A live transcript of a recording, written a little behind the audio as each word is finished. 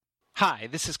Hi,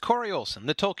 this is Corey Olson,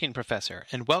 the Tolkien Professor,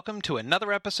 and welcome to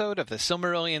another episode of the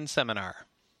Silmarillion Seminar.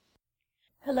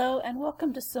 Hello, and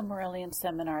welcome to Silmarillion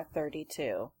Seminar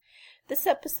 32. This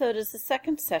episode is the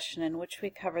second session in which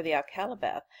we cover the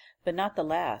Akallabeth, but not the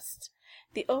last.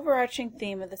 The overarching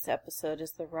theme of this episode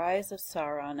is the rise of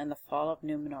Sauron and the fall of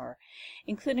Numenor,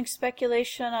 including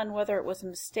speculation on whether it was a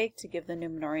mistake to give the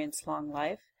Númenóreans long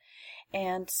life.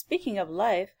 And, speaking of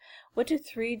life, what do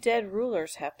three dead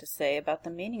rulers have to say about the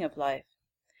meaning of life?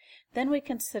 Then we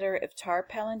consider if Tar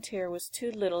Palantir was too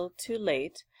little, too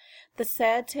late, the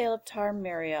sad tale of Tar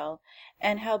Miriel,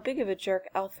 and how big of a jerk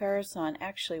Ar-Pharazôn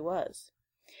actually was.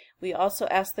 We also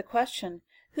ask the question,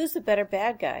 who's the better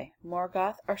bad guy,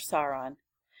 Morgoth or Sauron?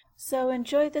 So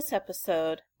enjoy this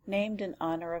episode, named in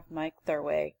honor of Mike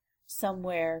Thurway,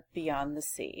 Somewhere Beyond the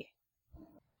Sea.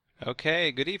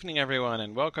 Okay, good evening everyone,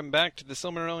 and welcome back to the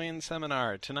Silmarillion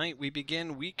Seminar. Tonight we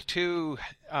begin week 2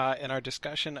 in our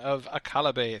discussion of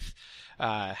Akallabeth,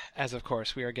 as of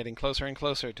course we are getting closer and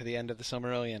closer to the end of the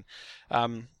Silmarillion.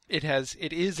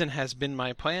 It is and has been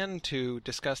my plan to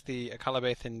discuss the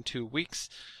Akallabeth in 2 weeks,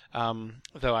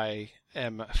 though I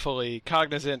am fully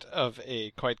cognizant of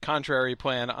a quite contrary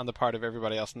plan on the part of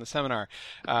everybody else in the seminar.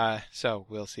 So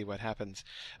we'll see what happens.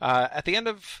 At the end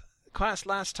of class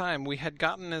last time, we had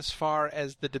gotten as far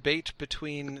as the debate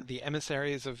between the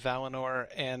emissaries of Valinor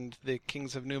and the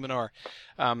kings of Numenor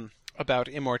about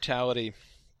immortality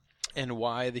and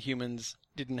why the humans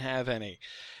didn't have any.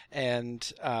 And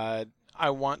so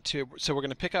we're going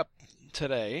to pick up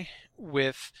today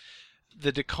with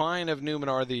the decline of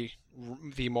Numenor,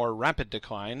 the more rapid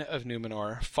decline of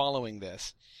Numenor following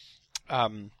this,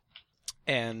 and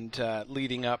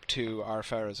leading up to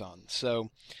Ar-Pharazôn.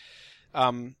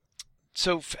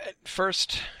 So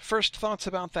first thoughts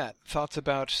about that. Thoughts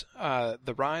about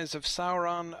the rise of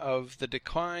Sauron, of the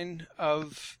decline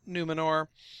of Numenor,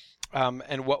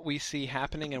 and what we see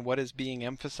happening and what is being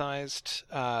emphasized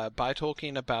by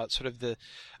Tolkien about sort of the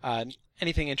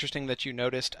anything interesting that you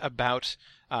noticed about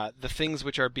the things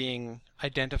which are being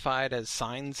identified as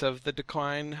signs of the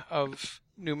decline of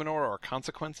Numenor or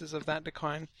consequences of that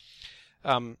decline.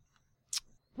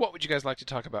 What would you guys like to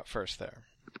talk about first there?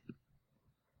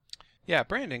 Yeah,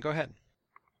 Brandon, go ahead.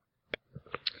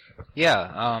 Yeah,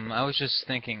 I was just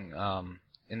thinking,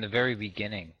 in the very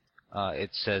beginning, it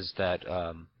says that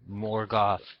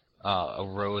Morgoth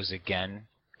arose again.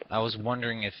 I was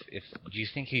wondering if do you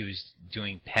think he was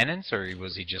doing penance, or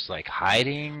was he just like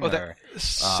hiding? Or,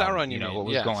 Sauron, what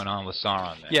was going on with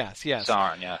Sauron then? Yes.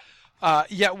 Sauron, yeah.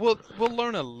 Yeah, we'll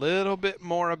learn a little bit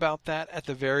more about that at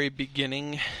the very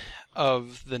beginning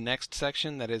of the next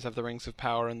section, that is, of the Rings of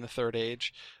Power in the Third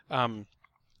Age.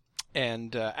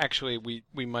 Actually,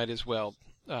 we might as well,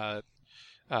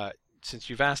 since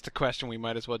you've asked the question, we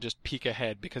might as well just peek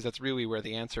ahead, because that's really where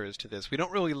the answer is to this. We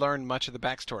don't really learn much of the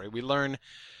backstory. We learn,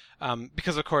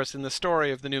 because of course in the story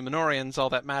of the Númenóreans, all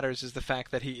that matters is the fact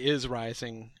that he is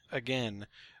rising again,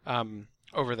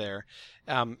 over there.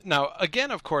 Now,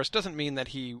 again, of course, doesn't mean that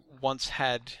he once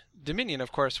had dominion.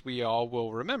 Of course, we all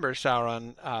will remember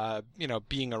Sauron,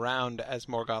 being around as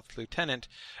Morgoth's lieutenant,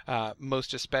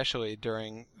 most especially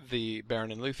during the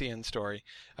Beren and Luthien story,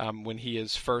 when he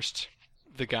is first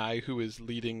the guy who is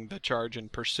leading the charge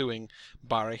and pursuing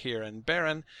Barahir and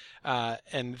Beren,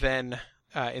 and then,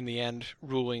 in the end,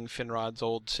 ruling Finrod's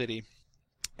old city,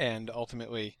 and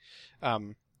ultimately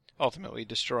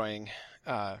destroying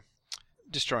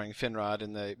Finrod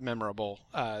in the memorable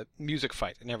music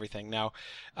fight and everything. Now,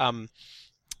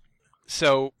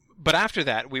 but after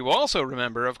that, we will also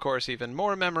remember, of course, even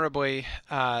more memorably,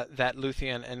 that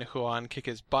Luthien and Huan kick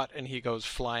his butt, and he goes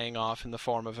flying off in the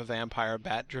form of a vampire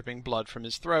bat, dripping blood from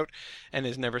his throat, and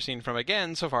is never seen from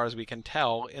again, so far as we can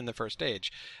tell, in the First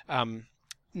Age.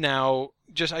 Now,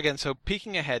 just again, so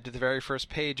peeking ahead to the very first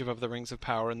page of the Rings of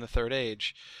Power in the Third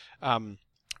Age,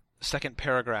 second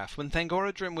paragraph. When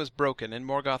Thangorodrim was broken and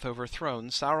Morgoth overthrown,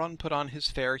 Sauron put on his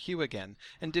fair hue again,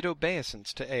 and did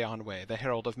obeisance to Eonwë, the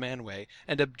herald of Manwë,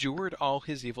 and abjured all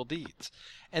his evil deeds.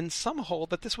 And some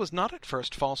hold that this was not at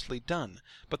first falsely done,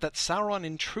 but that Sauron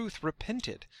in truth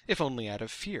repented, if only out of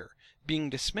fear,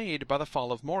 being dismayed by the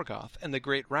fall of Morgoth and the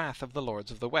great wrath of the lords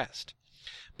of the West.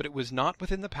 But it was not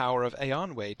within the power of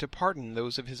Eonwë to pardon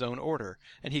those of his own order,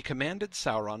 and he commanded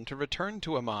Sauron to return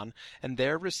to Aman, and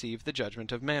there receive the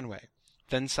judgment of Manwë.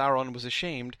 Then Sauron was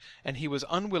ashamed, and he was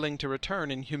unwilling to return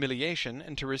in humiliation,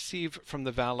 and to receive from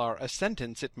the Valar a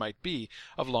sentence, it might be,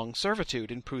 of long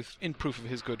servitude in proof of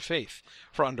his good faith,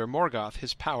 for under Morgoth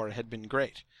his power had been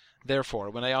great. Therefore,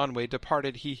 when Eonwë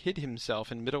departed, he hid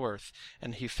himself in Middle-earth,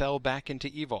 and he fell back into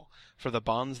evil, for the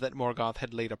bonds that Morgoth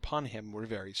had laid upon him were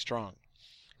very strong.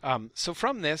 So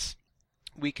from this,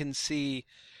 we can see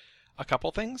a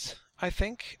couple things, I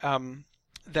think.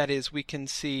 That is, we can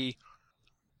see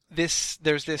there's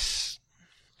this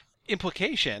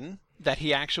implication that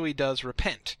he actually does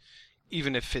repent,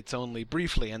 even if it's only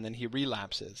briefly and then he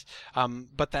relapses.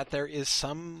 But that there is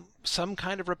some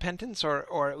kind of repentance,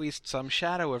 or at least some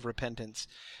shadow of repentance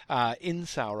in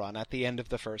Sauron at the end of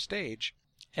the first age.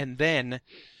 And then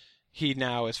he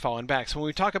now has fallen back. So when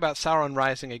we talk about Sauron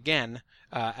rising again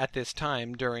at this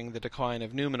time during the decline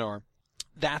of Numenor,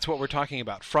 that's what we're talking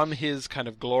about. From his kind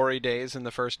of glory days in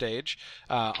the first age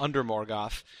under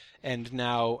Morgoth, and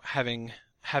now having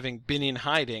been in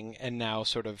hiding and now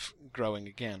sort of growing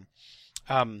again.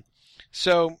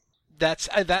 So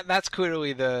that's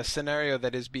clearly the scenario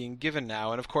that is being given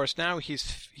now, and of course now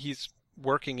he's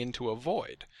working into a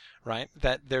void, right?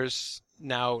 That there's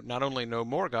now not only no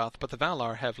Morgoth, but the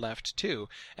Valar have left too.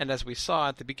 And as we saw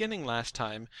at the beginning last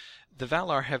time, the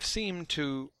Valar have seem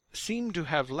to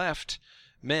have left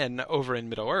men over in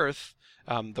Middle-earth,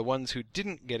 the ones who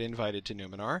didn't get invited to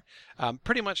Numenor,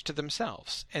 pretty much to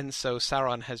themselves. And so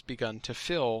Sauron has begun to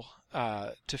fill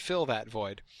that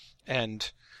void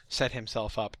and set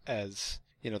himself up as,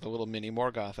 the little mini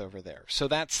Morgoth over there. So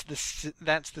that's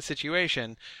the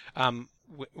situation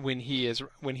when he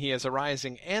is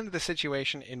arising, and the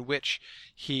situation in which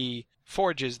he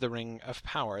forges the Ring of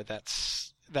Power. That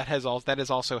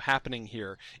is also happening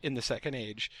here in the Second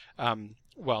Age,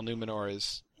 while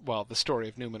the story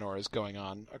of Numenor is going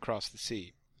on across the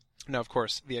sea. Now, of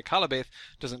course, the Akallabeth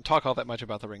doesn't talk all that much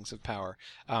about the Rings of Power.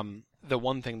 The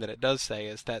one thing that it does say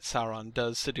is that Sauron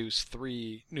does seduce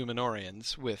 3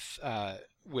 Númenóreans with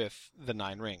the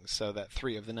 9 rings, so that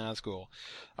 3 of the Nazgûl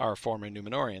are former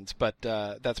Númenóreans. But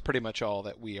that's pretty much all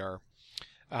that we are.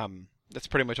 That's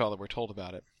pretty much all that we're told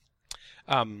about it.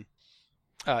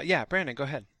 Yeah, Brandon, go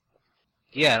ahead.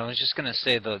 Yeah, I was just gonna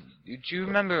say do you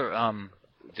remember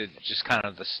just kind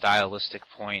of the stylistic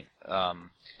point of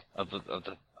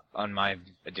the on my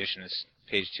edition is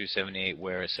page 278,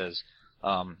 where it says,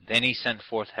 then he sent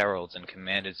forth heralds and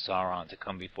commanded Sauron to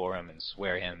come before him and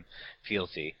swear him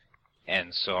fealty,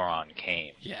 and Sauron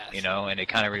came. Yes. And it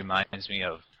kind of reminds me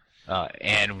of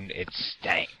and it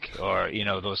stank, or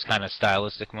those kind of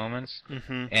stylistic moments.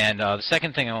 Mm-hmm. And the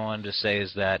second thing I wanted to say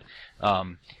is that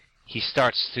he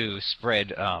starts to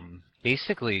spread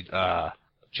basically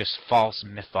just false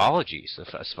mythologies,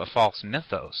 a false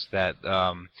mythos that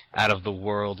out of the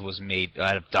world was made,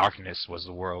 out of darkness was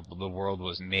the world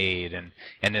was made, and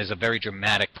there's a very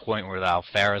dramatic point where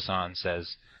Al-Pharazôn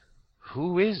says,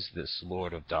 who is this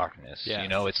Lord of Darkness? Yes.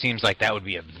 It seems like that would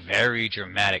be a very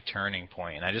dramatic turning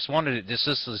point. And I just wanted this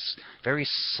very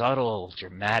subtle,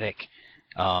 dramatic,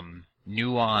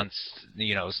 nuanced,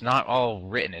 it's not all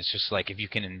written. It's just like if you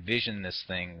can envision this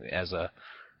thing as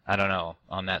I don't know,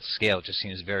 on that scale, it just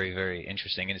seems very, very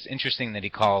interesting. And it's interesting that he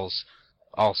calls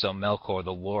also Melkor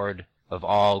the Lord of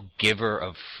all, giver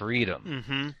of freedom,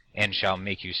 mm-hmm. and shall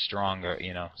make you stronger,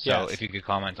 So Yes. if you could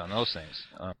comment on those things.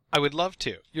 I would love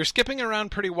to. You're skipping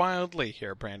around pretty wildly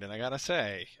here, Brandon, I gotta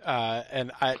say.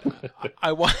 And I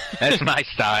want... That's my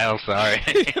style, sorry.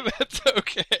 That's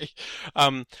okay.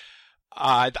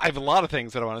 I have a lot of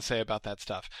things that I want to say about that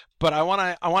stuff, but I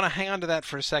want to hang on to that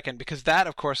for a second, because that,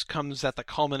 of course, comes at the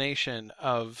culmination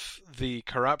of the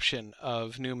corruption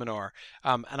of Numenor,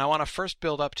 and I want to first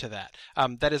build up to that.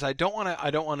 That is, I don't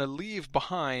want to leave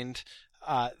behind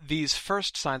these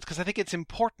first signs, because I think it's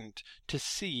important to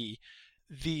see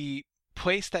the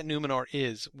place that Numenor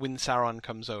is when Sauron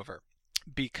comes over.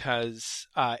 Because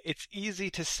it's easy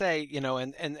to say,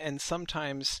 and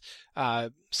sometimes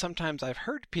I've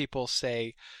heard people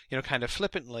say, kind of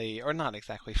flippantly, or not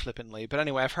exactly flippantly, but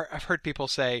anyway, I've heard people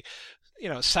say,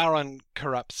 Sauron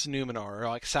corrupts Numenor, or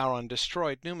like Sauron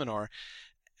destroyed Numenor.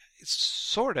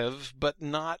 Sort of, but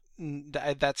not.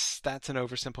 That's an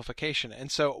oversimplification.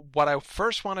 And so, what I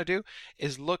first want to do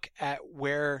is look at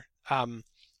where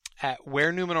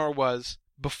Numenor was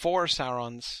before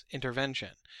Sauron's intervention.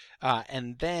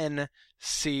 And then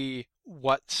see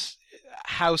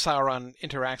how Sauron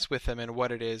interacts with them and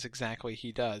what it is exactly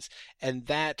he does. And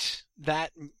that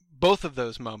both of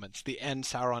those moments, the end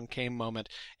Sauron came moment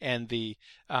and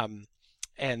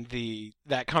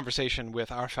that conversation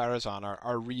with Ar-Pharazôn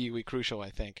are really crucial,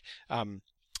 I think.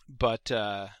 But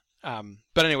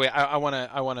anyway, I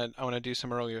want to do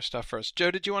some earlier stuff first.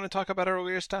 Joe, did you want to talk about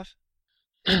earlier stuff?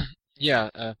 Yeah,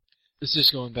 this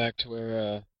is going back to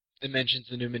where it mentions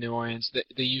the Númenóreans.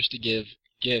 They used to give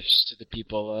gifts to the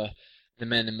people, the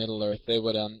men in Middle-earth. They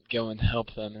would go and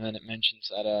help them, and then it mentions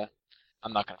that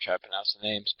I'm not going to try to pronounce the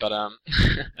names, but on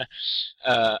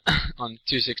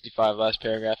 265, last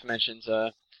paragraph, it mentions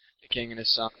king and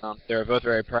his son, they were both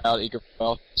very proud, eager for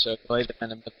wealth, so they laid the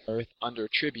men of Middle-earth under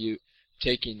tribute,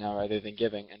 taking now rather than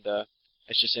giving. And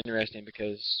it's just interesting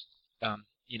because,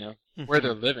 where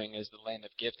they're living is the land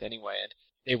of gift anyway, and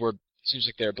seems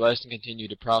like they were blessed and continue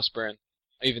to prosper, and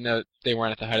even though they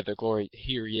weren't at the height of their glory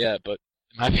here yet, but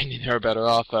in my opinion, they were better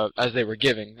off as they were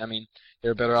giving. I mean, they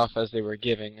were better off as they were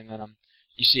giving, and then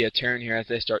you see a turn here as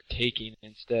they start taking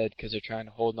instead because they're trying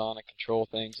to hold on and control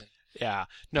things and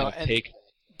take.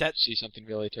 That see something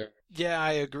really terrible. Yeah,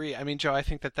 I agree. I mean, Joe, I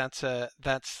think that's a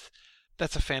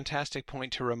fantastic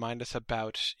point to remind us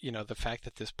about, the fact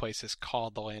that this place is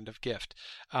called the Land of Gift.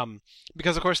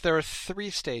 Because, of course, there are 3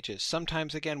 stages.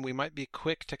 Sometimes, again, we might be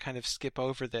quick to kind of skip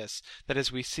over this, that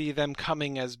as we see them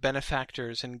coming as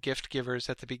benefactors and gift givers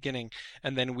at the beginning,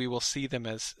 and then we will see them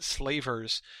as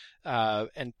slavers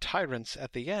and tyrants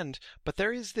at the end. But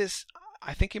there is this,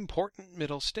 I think, important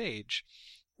middle stage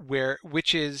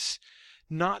which is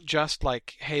not just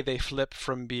like, hey, they flip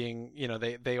from being,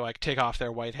 they like take off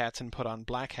their white hats and put on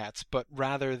black hats, but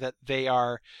rather that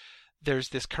there's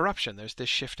this corruption, there's this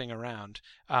shifting around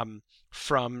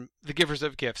from the givers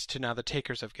of gifts to now the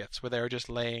takers of gifts, where they're just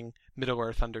laying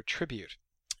Middle-earth under tribute.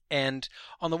 And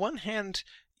on the one hand,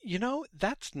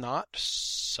 that's not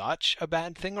such a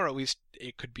bad thing, or at least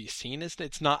it could be seen as.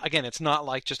 It's not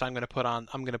like just I'm going to put on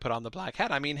the black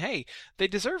hat. I mean, hey, they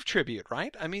deserve tribute,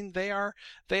 right? I mean, they are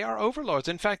overlords.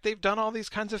 In fact, they've done all these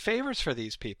kinds of favors for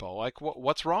these people. Like,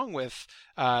 what's wrong with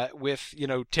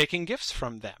taking gifts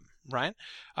from them, right?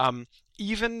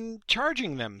 Even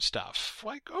charging them stuff,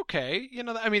 like, okay,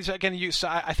 I mean, so again,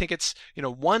 I think it's,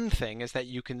 one thing is that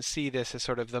you can see this as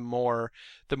sort of the more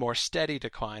steady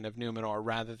decline of Numenor,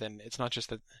 rather than, it's not just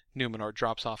that Numenor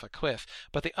drops off a cliff,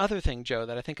 but the other thing, Joe,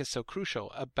 that I think is so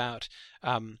crucial about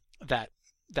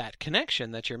that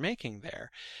connection that you're making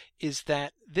there is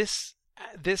that this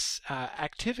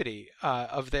activity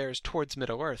of theirs towards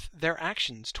Middle-earth, their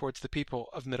actions towards the people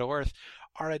of Middle-earth,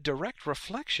 are a direct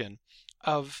reflection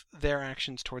of their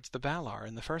actions towards the Valar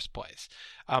in the first place.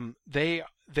 They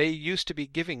used to be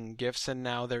giving gifts, and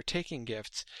now they're taking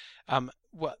gifts.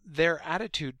 Their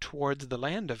attitude towards the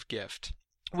Land of Gift,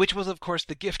 which was, of course,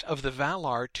 the gift of the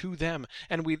Valar to them,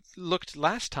 and we looked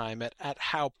last time at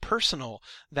how personal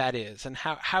that is, and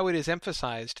how it is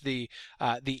emphasized the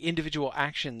individual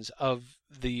actions of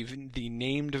the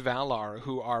named Valar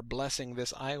who are blessing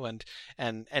this island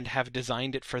and have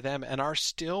designed it for them and are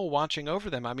still watching over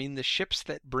them. I mean, the ships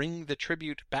that bring the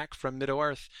tribute back from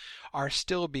Middle-earth are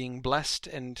still being blessed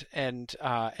and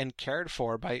cared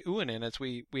for by Uanin. As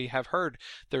we have heard,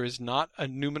 there is not a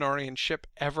Numenorian ship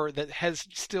ever that has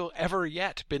still ever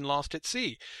yet been lost at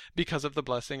sea because of the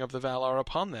blessing of the Valar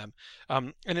upon them.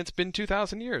 And it's been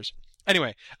 2,000 years.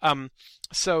 Anyway,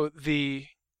 so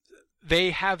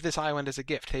they have this island as a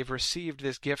gift. They've received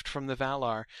this gift from the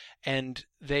Valar, and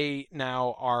they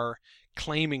now are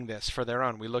claiming this for their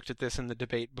own. We looked at this in the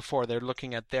debate before. They're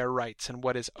looking at their rights and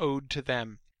what is owed to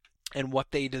them and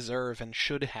what they deserve and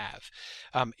should have,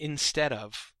 instead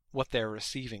of what they're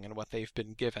receiving and what they've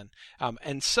been given.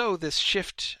 And so this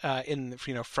shift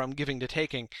from giving to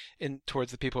taking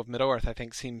towards the people of Middle-earth, I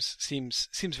think seems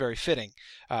very fitting,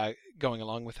 going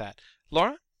along with that.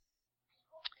 Laura?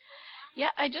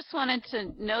 Yeah, I just wanted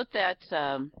to note that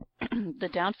the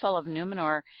downfall of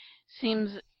Numenor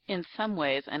seems, in some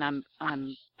ways, and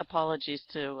I'm apologies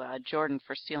to Jordan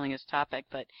for stealing his topic,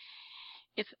 but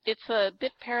it's a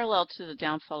bit parallel to the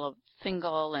downfall of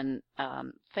Thingol and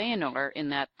Feanor, in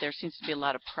that there seems to be a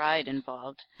lot of pride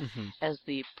involved. Mm-hmm. As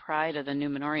the pride of the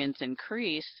Numenorians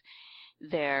increase,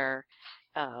 their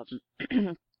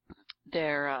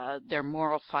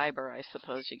moral fiber, I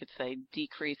suppose you could say,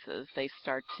 decreases. They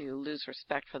start to lose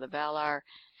respect for the Valar.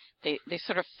 They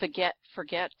sort of forget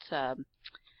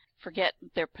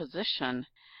their position.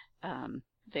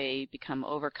 They become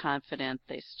overconfident.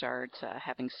 They start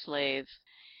having slaves,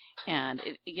 and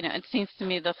it seems to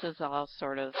me this is all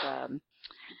sort of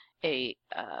a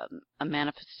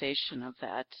manifestation of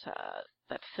that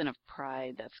sin of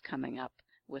pride that's coming up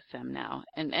with them now,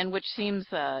 and which seems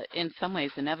in some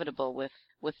ways inevitable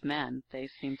with men. They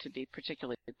seem to be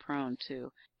particularly prone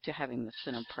to having the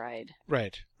sin of pride.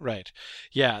 Right.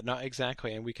 Yeah, no,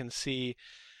 exactly. And we can see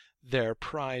their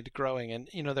pride growing. And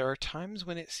there are times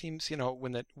when it seems,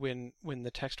 when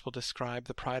the text will describe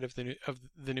the pride of the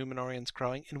Numenorians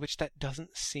growing, in which that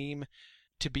doesn't seem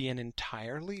to be an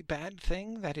entirely bad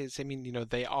thing. That is, I mean,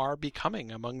 they are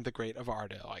becoming among the great of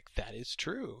Arda. Like, that is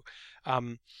true.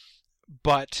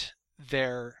 But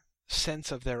their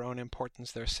sense of their own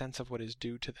importance, their sense of what is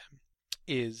due to them,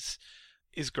 is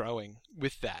growing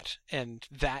with that, and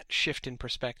that shift in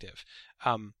perspective,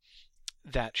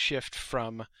 that shift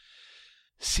from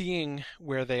seeing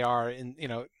where they are in,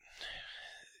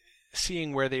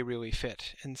 seeing where they really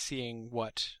fit and seeing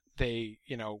what they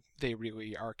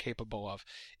really are capable of.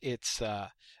 It's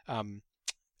I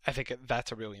think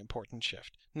that's a really important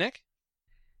shift. Nick?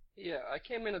 Yeah, I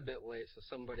came in a bit late, so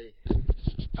somebody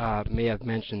may have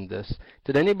mentioned this.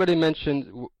 Did anybody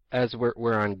mention, as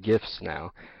we're on gifts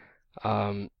now,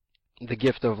 the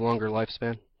gift of longer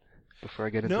lifespan? Before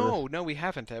I get into this. No, we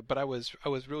haven't. But I was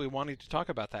really wanting to talk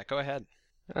about that. Go ahead.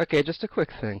 Okay, just a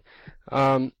quick thing.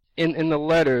 In the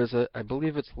letters, I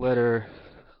believe it's letter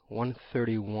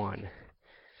 131.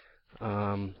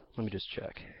 Let me just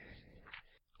check.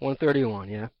 131,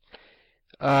 yeah.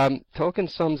 Tolkien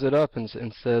sums it up and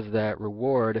says that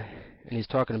reward, and he's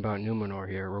talking about Numenor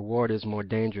here, reward is more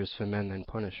dangerous for men than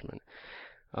punishment.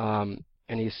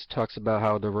 And he talks about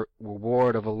how the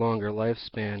reward of a longer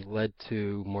lifespan led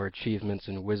to more achievements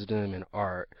in wisdom and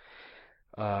art,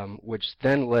 which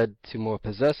then led to more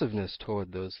possessiveness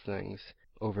toward those things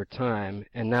over time,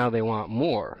 and now they want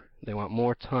more. They want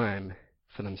more time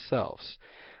for themselves.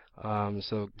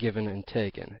 So given and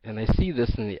taken. And they see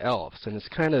this in the elves, and it's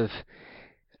kind of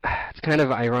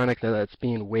ironic that it's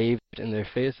being waved in their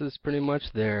faces pretty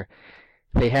much. They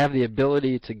have the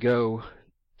ability to go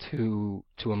to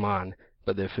Aman,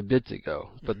 but they're forbid to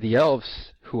go. But the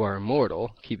elves, who are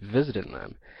immortal, keep visiting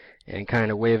them and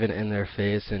kind of waving it in their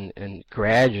face and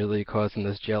gradually causing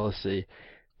this jealousy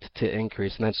to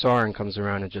increase. And then Sauron comes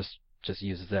around and just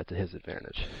uses that to his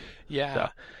advantage. Yeah. So.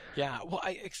 Yeah, well,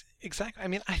 exactly. I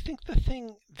mean, I think the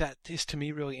thing that is to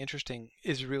me really interesting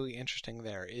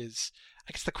there is,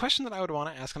 I guess the question that I would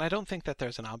want to ask, and I don't think that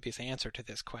there's an obvious answer to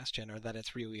this question or that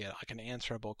it's really like an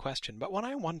answerable question, but what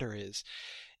I wonder is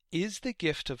the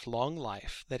gift of long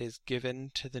life that is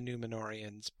given to the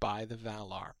Númenóreans by the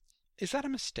Valar, is that a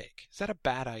mistake? Is that a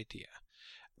bad idea?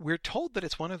 We're told that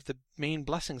it's one of the main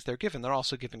blessings they're given. They're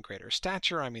also given greater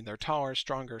stature. I mean, they're taller,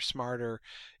 stronger, smarter,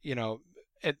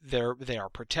 they are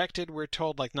protected. We're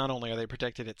told, like, not only are they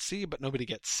protected at sea, but nobody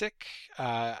gets sick.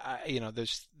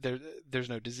 There's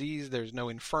no disease, there's no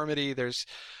infirmity. There's,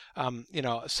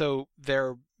 so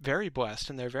they're very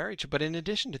blessed and they're very. But in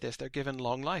addition to this, they're given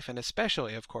long life, and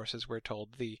especially, of course, as we're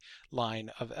told, the line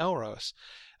of Elros.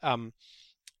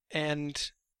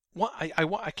 And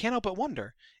I can't help but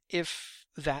wonder if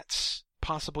that's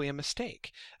possibly a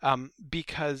mistake,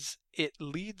 because it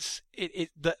leads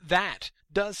that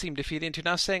does seem to feed into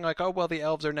now saying like, oh well, the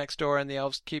elves are next door and the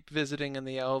elves keep visiting and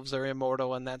the elves are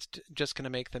immortal and that's just going to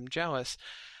make them jealous.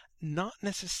 Not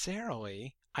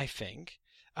necessarily, I think.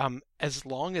 As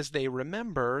long as they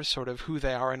remember sort of who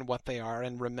they are and what they are,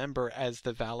 and remember, as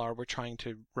the Valar were trying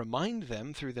to remind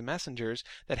them through the messengers,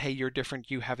 that, hey, you're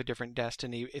different, you have a different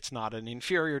destiny, it's not an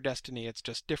inferior destiny, it's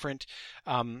just different,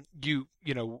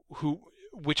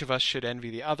 which of us should envy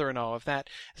the other and all of that.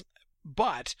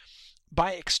 But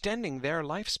by extending their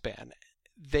lifespan,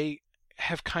 they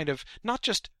have kind of not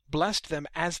just blessed them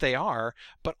as they are,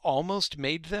 but almost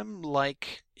made them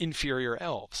like inferior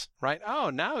elves, right?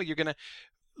 Oh, now you're going to...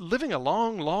 Living a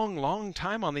long, long, long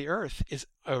time on the earth is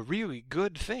a really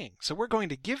good thing. So we're going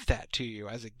to give that to you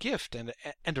as a gift and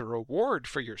a reward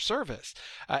for your service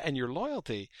and your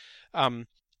loyalty.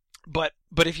 But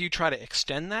if you try to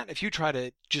extend that, if you try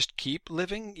to just keep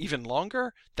living even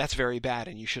longer, that's very bad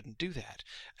and you shouldn't do that.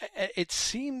 It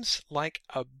seems like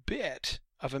a bit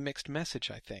of a mixed message,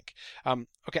 I think.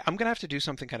 Okay, I'm going to have to do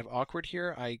something kind of awkward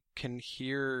here. I can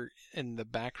hear in the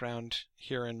background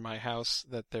here in my house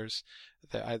that there's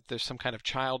some kind of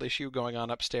child issue going on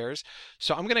upstairs.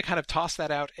 So I'm going to kind of toss that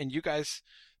out, and you guys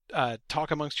talk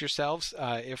amongst yourselves.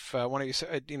 If one of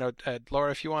you,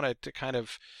 Laura, if you want to kind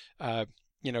of,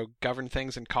 govern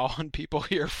things and call on people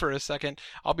here for a second,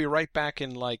 I'll be right back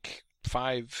in like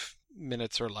 5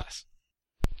 minutes or less.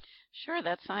 Sure,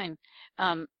 that's fine.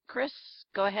 Chris,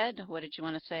 go ahead. What did you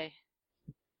want to say?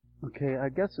 Okay, I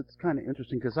guess it's kind of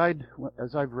interesting because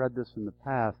as I've read this in the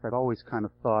past, I've always kind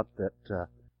of thought that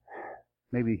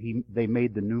maybe they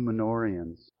made the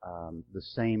Númenóreans the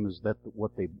same as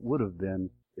what they would have been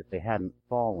if they hadn't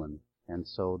fallen, and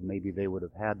so maybe they would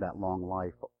have had that long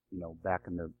life, back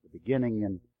in the beginning,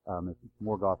 and if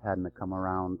Morgoth hadn't come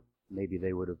around, maybe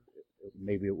it would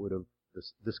have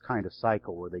this kind of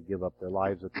cycle where they give up their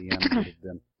lives at the end would have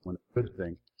been a good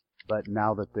thing. But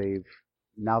now that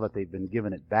they've been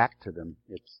given it back to them,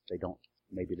 and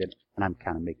I'm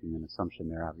kind of making an assumption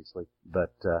there, obviously,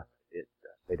 but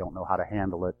they don't know how to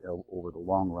handle it over the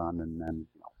long run, and then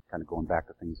kind of going back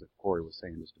to things that Corey was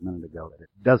saying just a minute ago, that it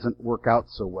doesn't work out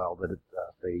so well, that it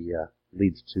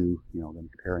leads to them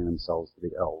comparing themselves to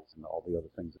the elves and all the other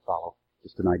things that follow.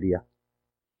 Just an idea.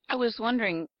 I was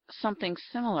wondering something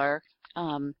similar.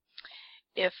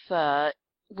 if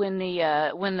when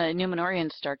the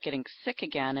Numenorians start getting sick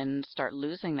again and start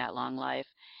losing that long life,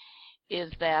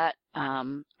 is that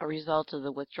a result of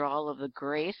the withdrawal of the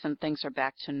grace and things are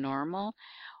back to normal?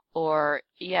 Or,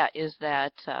 is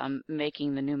that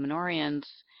making the Numenorians,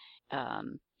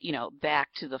 back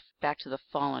to the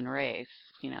fallen race?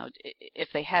 If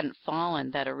they hadn't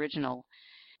fallen, that original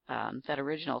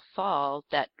fall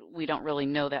that we don't really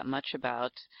know that much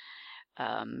about,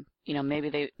 maybe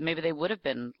they would have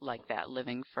been like that,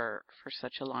 living for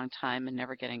such a long time and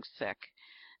never getting sick.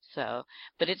 So,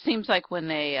 but it seems like when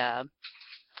they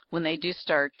do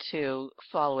start to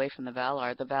fall away from the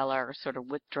Valar sort of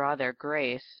withdraw their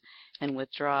grace and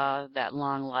withdraw that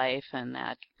long life and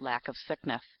that lack of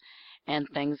sickness, and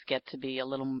things get to be a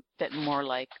little bit more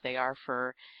like they are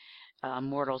for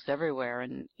mortals everywhere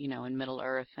in Middle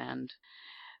Earth and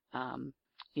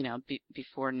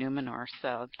before Numenor.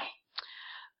 So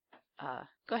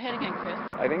go ahead again, Chris.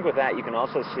 I think with that you can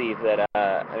also see that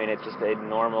it's just a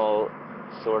normal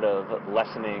sort of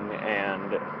lessening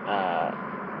and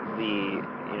the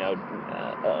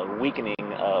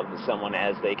weakening of someone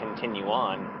as they continue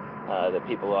on. That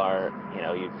people are,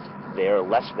 they are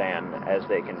less than as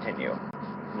they continue.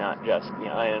 Not just,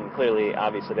 and clearly,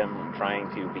 obviously, them trying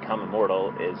to become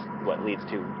immortal is what leads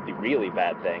to the really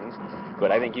bad things.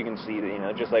 But I think you can see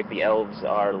that, just like the elves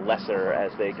are lesser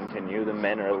as they continue, the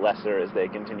men are lesser as they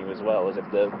continue as well, as if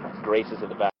the graces of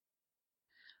the back.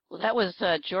 Well, that was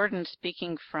Jordan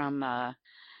speaking from the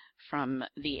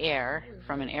air,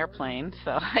 from an airplane.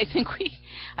 So I think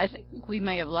we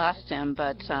may have lost him,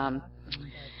 but.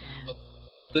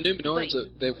 The Numenorians,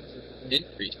 they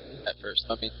increased at first.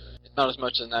 I mean, it's not as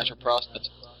much as a natural process. It's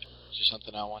just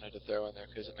something I wanted to throw in there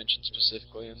because it mentioned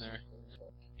specifically in there.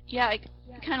 Yeah, I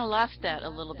kind of lost that a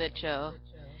little bit, Joe.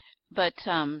 But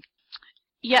this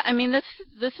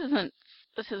isn't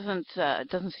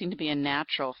doesn't seem to be a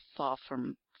natural fall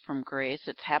from grace.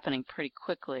 It's happening pretty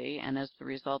quickly and as the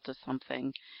result of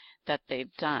something that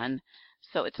they've done.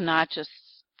 So it's not just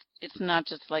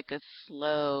like a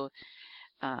slow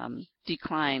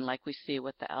decline like we see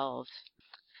with the elves.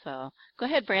 So go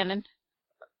ahead, Brandon.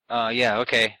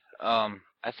 Okay.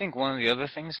 I think one of the other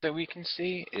things that we can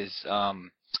see is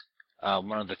one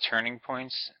of the turning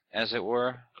points, as it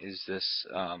were, is this.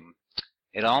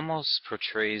 It almost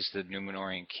portrays the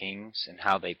Numenorean kings and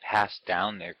how they pass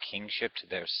down their kingship to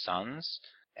their sons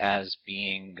as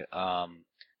being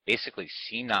basically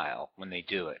senile when they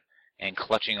do it, and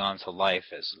clutching on to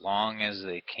life as long as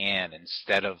they can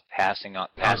instead of passing the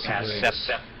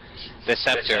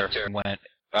scepter when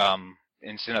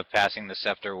instead of passing the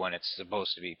scepter when it's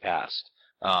supposed to be passed,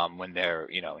 when they're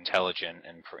intelligent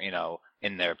and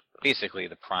in their basically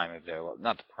the prime of their,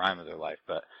 not the prime of their life,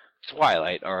 but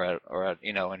twilight or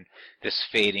and this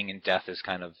fading and death is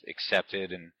kind of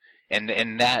accepted, and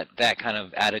that kind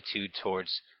of attitude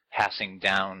towards passing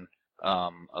down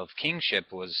of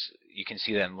kingship was, you can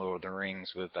see that in Lord of the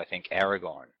Rings with, I think,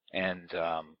 Aragorn and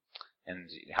how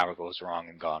it goes wrong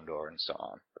in Gondor and so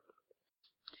on.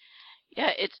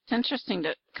 Yeah, it's interesting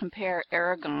to compare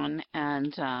Aragorn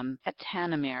and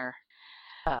Etanimir.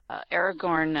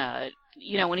 Aragorn,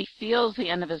 when he feels the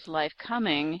end of his life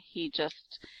coming, he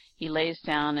lays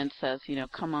down and says,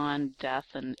 come on, death,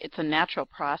 and it's a natural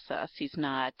process. It's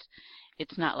not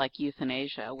like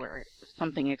euthanasia where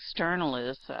something external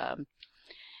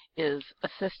is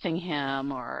assisting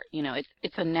him, or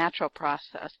it's a natural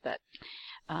process that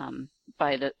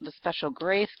by the special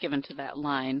grace given to that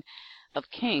line of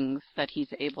kings that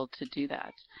he's able to do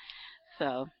that.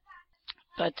 So,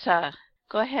 but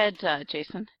go ahead,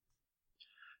 Jason.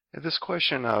 This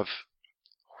question of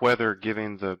whether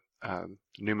giving the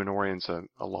Numenorians a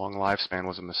long lifespan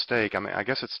was a mistake, I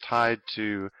guess it's tied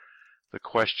to the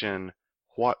question,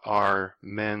 what are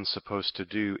men supposed to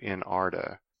do in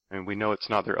Arda? And we know it's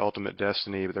not their ultimate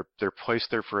destiny, but they're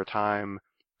placed there for a time,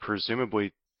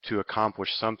 presumably to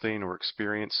accomplish something or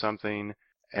experience something.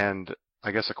 And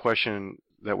I guess a question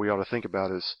that we ought to think about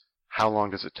is, how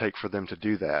long does it take for them to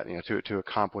do that, to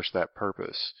accomplish that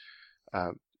purpose?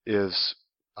 Is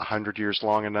 100 years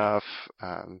long enough?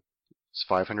 Is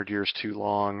 500 years too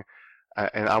long?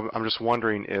 And I'm just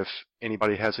wondering if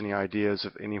anybody has any ideas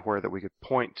of anywhere that we could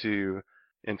point to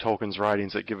in Tolkien's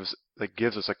writings that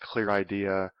gives us a clear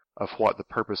idea of what the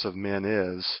purpose of men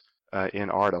is in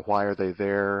Arda. Why are they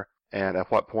there? And at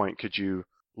what point could you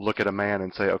look at a man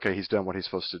and say, okay, he's done what he's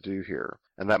supposed to do here?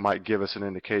 And that might give us an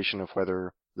indication of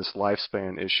whether this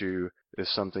lifespan issue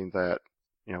is something that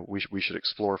we should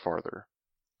explore farther.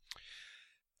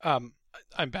 I'm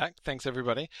back. Thanks,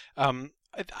 everybody.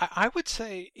 I would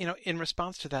say, in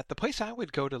response to that, the place I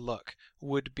would go to look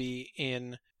would be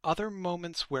in other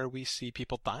moments where we see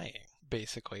people dying,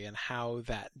 basically, and how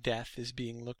that death is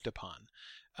being looked upon.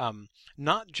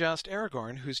 Not just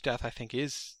Aragorn, whose death I think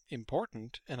is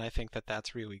important, and I think that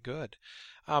that's really good.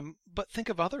 But think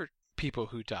of other people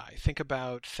who die. Think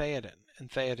about Theoden and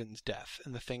Theoden's death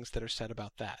and the things that are said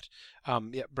about that.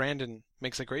 Brandon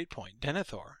makes a great point.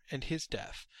 Denethor and his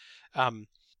death.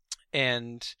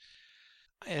 And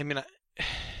I mean,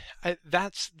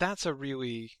 that's a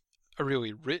really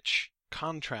rich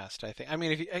contrast, I think. I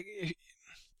mean,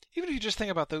 even if you just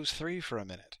think about those three for a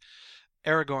minute,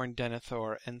 Aragorn,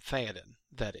 Denethor, and Theoden,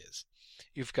 that is.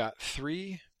 You've got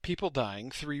three people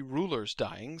dying, three rulers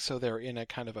dying, so they're in a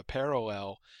kind of a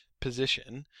parallel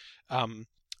position,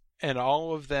 and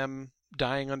all of them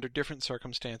dying under different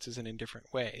circumstances and in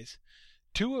different ways,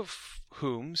 two of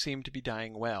whom seem to be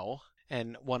dying well,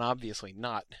 and one obviously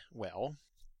not well.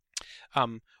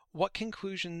 What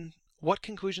conclusions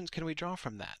can we draw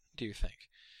from that, do you think?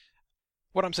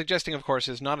 What I'm suggesting, of course,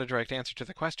 is not a direct answer to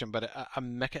the question, but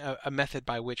a method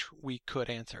by which we could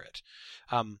answer it.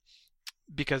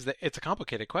 Because it's a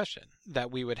complicated question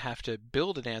that we would have to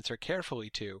build an answer carefully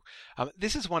to.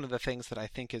 This is one of the things that I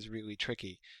think is really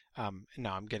tricky.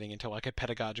 Now I'm getting into like a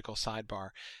pedagogical sidebar.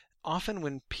 Often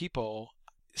when people,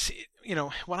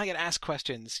 when I get asked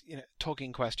questions,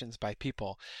 Tolkien questions by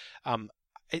people,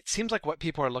 it seems like what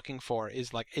people are looking for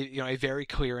is like a very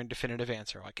clear and definitive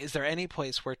answer. Like, is there any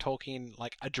place where Tolkien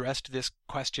addressed this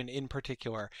question in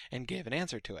particular and gave an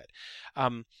answer to it?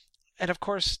 And of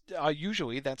course,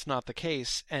 usually that's not the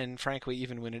case. And frankly,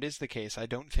 even when it is the case, I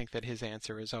don't think that his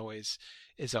answer is always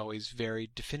very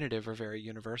definitive or very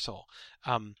universal.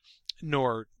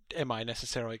 Nor am I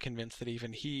necessarily convinced that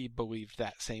even he believed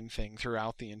that same thing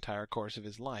throughout the entire course of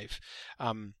his life.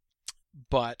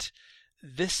 But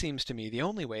this seems to me the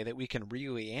only way that we can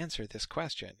really answer this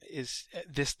question is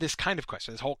this kind of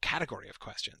question, this whole category of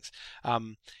questions,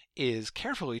 is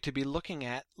carefully to be looking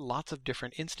at lots of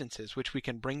different instances which we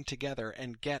can bring together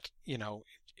and get,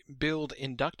 build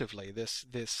inductively this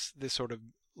sort of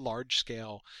large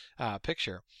scale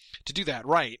picture. To do that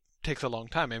right takes a long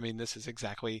time. I mean, this is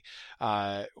exactly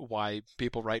why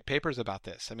people write papers about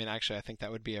this. I mean, actually, I think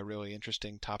that would be a really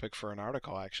interesting topic for an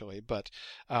article, actually. But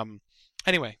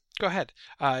anyway, go ahead.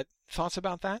 Thoughts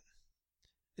about that?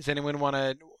 Does anyone want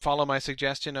to follow my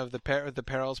suggestion of the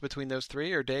parallels between those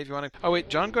three? Or Dave, you want to... Oh, wait,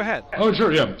 John, go ahead. Oh,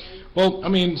 sure, yeah. Well, I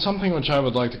mean, something which I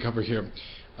would like to cover here,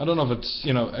 I don't know if it's,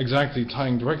 exactly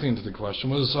tying directly into the question,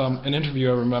 was an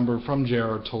interview I remember from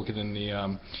J.R.R. Tolkien in the,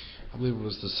 I believe it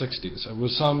was the 60s. It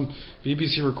was some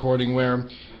BBC recording where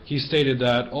he stated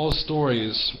that all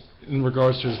stories in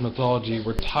regards to his mythology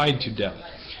were tied to death.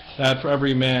 That for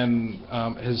every man,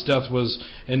 his death was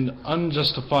an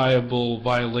unjustifiable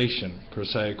violation, per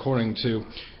se, according to,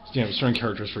 certain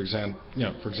characters. For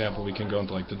example, we can go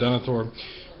into the Denethor,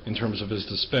 in terms of his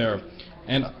despair.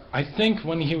 And I think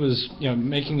when he was,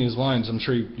 making these lines, I'm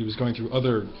sure he was going through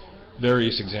other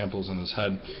various examples in his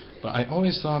head. But I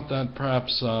always thought that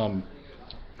perhaps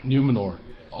Numenor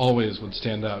always would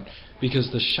stand out because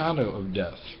the shadow of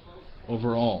death,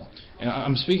 overall. And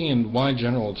I'm speaking in wide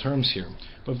general terms here.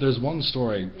 But if there's one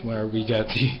story where we get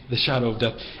the shadow of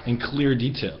death in clear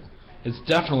detail, it's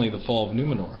definitely the fall of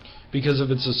Numenor, because of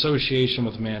its association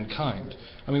with mankind.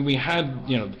 I mean, we had,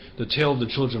 the tale of the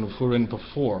children of Húrin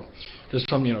before, just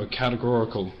from, a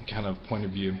categorical kind of point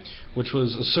of view, which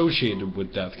was associated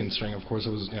with death, considering, of course,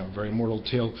 it was, a very mortal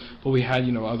tale. But we had,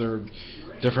 other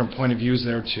different point of views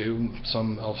there, too,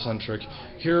 some elf-centric.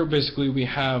 Here, basically, we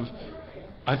have,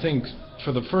 I think,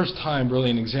 for the first time,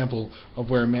 really an example of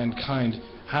where mankind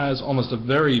has almost a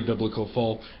very biblical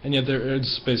fall, and yet there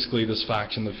is basically this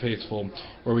faction, the faithful,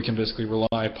 where we can basically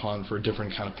rely upon for a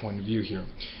different kind of point of view here.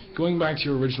 Going back to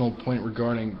your original point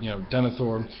regarding,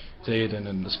 Denethor, Theoden,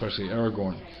 and especially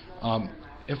Aragorn,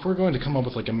 if we're going to come up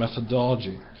with a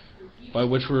methodology by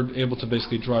which we're able to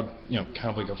basically draw,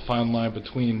 kind of a fine line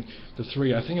between the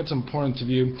three, I think it's important to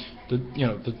view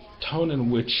the tone in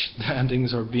which the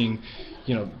endings are being,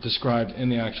 described in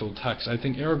the actual text. I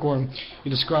think Aragorn, he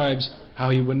describes how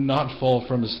he would not fall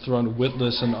from his throne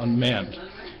witless and unmanned.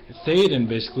 Theoden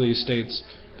basically states,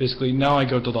 now I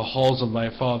go to the halls of my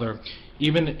father,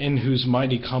 even in whose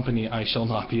mighty company I shall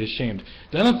not be ashamed.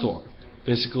 Denethor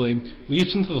basically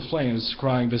leaps into the flames,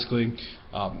 crying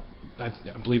I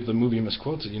believe the movie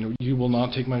misquotes it, you will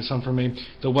not take my son from me.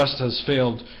 The west has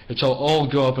failed. It shall all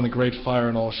go up in a great fire,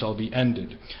 and all shall be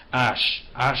ended. Ash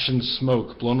and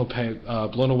smoke blown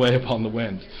away upon the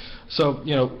wind. So,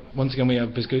 once again, we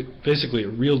have basically a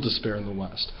real despair in the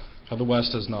west. How the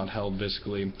west has not held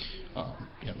basically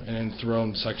an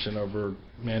enthroned section over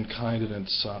mankind and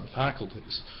its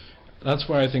faculties. That's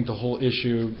where I think the whole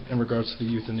issue in regards to the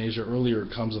euthanasia earlier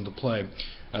comes into play.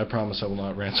 I promise I will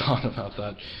not rant on about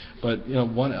that. But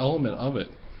one element of it,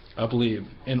 I believe,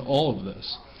 in all of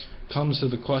this, comes to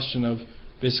the question of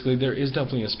basically there is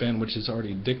definitely a span which is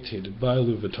already dictated by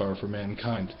Iluvatar for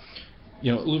mankind.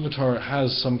 Iluvatar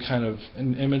has some kind of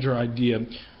an image or idea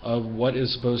of what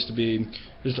is supposed to be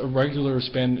just a regular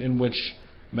span in which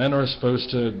men are supposed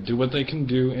to do what they can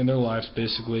do in their lives,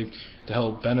 basically, to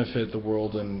help benefit the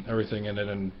world and everything in it,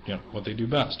 and what they do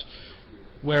best.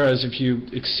 Whereas if you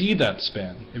exceed that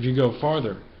span, if you go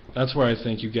farther, that's where I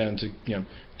think you get into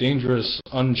dangerous,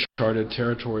 uncharted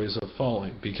territories of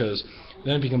folly, because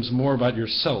then it becomes more about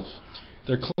yourself.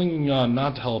 They're clinging on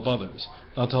not to help others,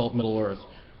 not to help Middle Earth,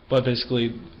 but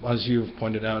basically, as you've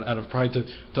pointed out, out of pride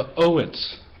to owe it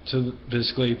to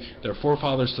basically their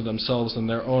forefathers, to themselves, and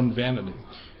their own vanity.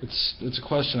 It's a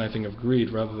question, I think, of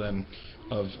greed rather than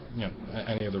of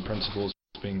any other principles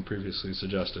being previously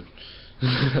suggested.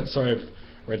 Sorry, I've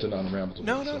ranted on and rambled.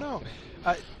 No.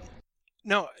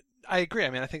 No, I agree. I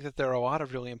mean, I think that there are a lot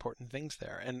of really important things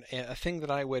there, and a thing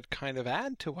that I would kind of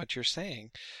add to what you're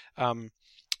saying,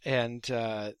 and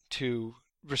to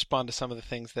respond to some of the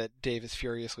things that Dave is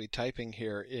furiously typing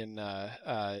here in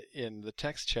the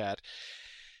text chat,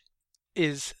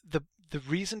 is the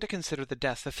reason to consider the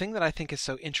deaths. The thing that I think is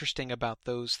so interesting about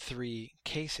those three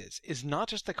cases is not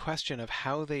just the question of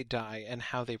how they die and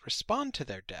how they respond to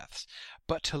their deaths,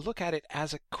 but to look at it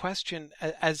as a question,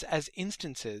 as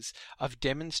instances of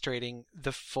demonstrating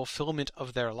the fulfillment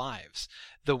of their lives.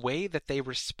 The way that they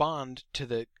respond to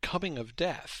the coming of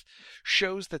death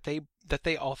shows that they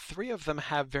all three of them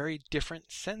have very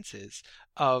different senses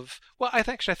of, well, I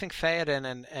think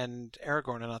Theoden and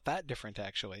Aragorn are not that different,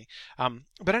 actually.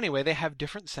 But anyway, they have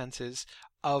different senses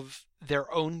of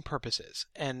their own purposes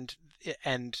and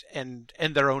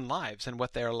their own lives and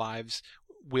what their lives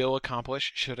will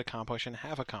accomplish, should accomplish, and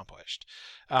have accomplished.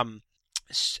 And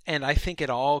I think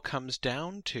it all comes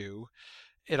down to,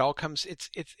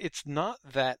 it's not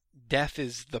that death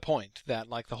is the point, that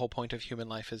like the whole point of human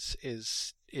life is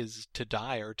to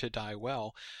die, or to die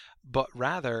well, but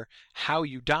rather how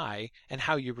you die and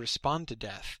how you respond to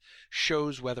death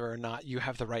shows whether or not you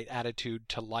have the right attitude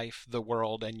to life, the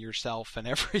world, and yourself and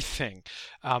everything.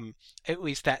 At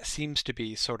least that seems to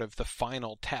be sort of the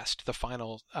final test, the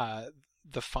final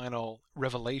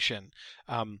revelation,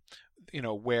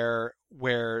 where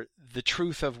the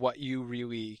truth of what you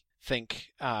really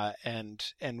think and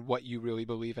what you really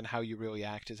believe and how you really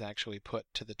act is actually put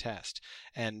to the test.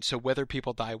 And so whether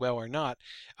people die well or not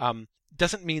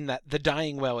doesn't mean that the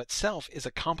dying well itself is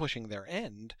accomplishing their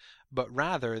end, but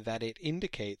rather that it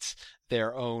indicates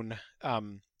their own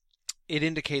attitude.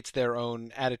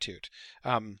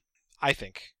 I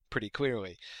think pretty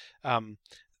clearly.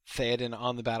 Theoden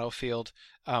on the battlefield,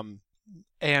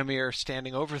 Éomer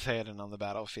standing over Theoden on the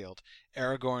battlefield,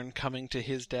 Aragorn coming to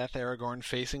his death, Aragorn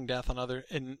facing death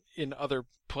in other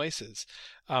places.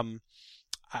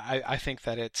 I think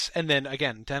that it's, and then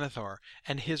again Denethor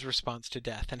and his response to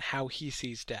death and how he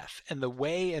sees death and the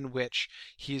way in which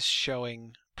he's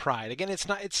showing pride. Again,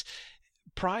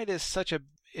 pride is such a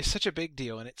big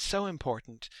deal, and it's so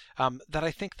important that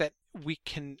I think that we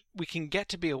can get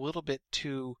to be a little bit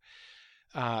too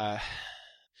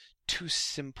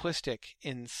simplistic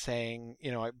in saying,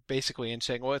 basically in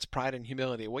saying, well, it's pride and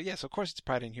humility. Well, yes, of course it's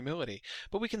pride and humility,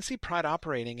 but we can see pride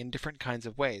operating in different kinds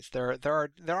of ways. There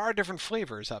are different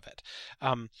flavors of it,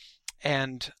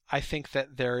 and I think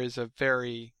that there is a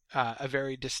very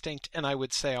distinct, and I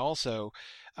would say also,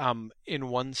 in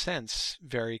one sense,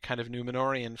 very kind of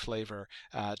Númenórean flavor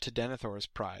to Denethor's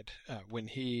pride when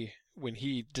he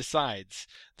decides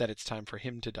that it's time for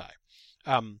him to die.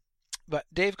 But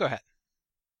Dave, go ahead.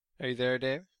 Are you there,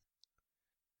 Dave?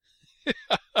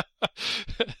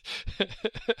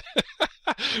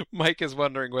 Mike is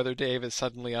wondering whether Dave is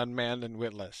suddenly unmanned and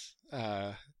witless.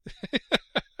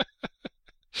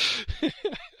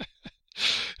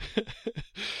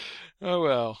 Oh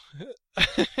well.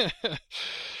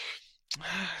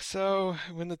 So,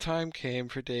 when the time came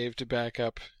for Dave to back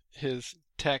up his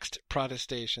text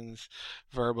protestations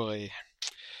verbally,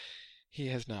 he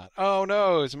has not. Oh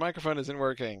no, his microphone isn't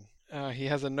working. He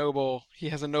has a noble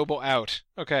out.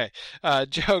 Okay,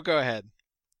 Joe, go ahead.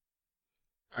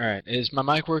 All right, is my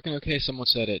mic working okay? Someone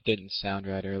said it didn't sound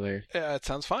right earlier. It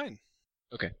sounds fine.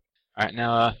 Okay. All right,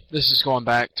 now this is going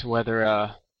back to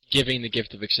whether giving the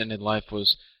gift of extended life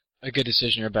was a good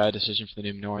decision or a bad decision for the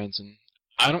Númenóreans, and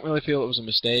I don't really feel it was a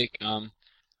mistake.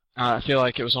 I feel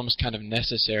like it was almost kind of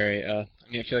necessary. I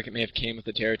feel like it may have came with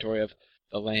the territory of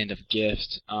the land of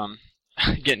gifts.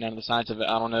 Getting out of the science of it,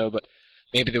 I don't know, but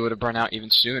maybe they would have burned out even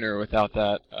sooner without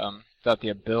that. without the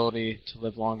ability to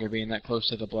live longer, being that close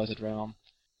to the blessed realm.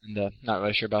 And not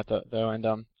really sure about that though. And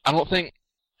I don't think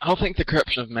the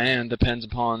corruption of man depends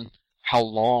upon how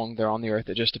long they're on the earth.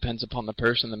 It just depends upon the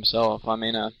person themselves. I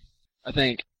mean, I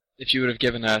think if you would have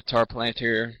given Tar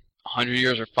Palantir 100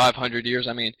 years or 500 years,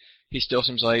 I mean, he still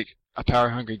seems like a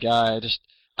power-hungry guy.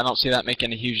 I don't see that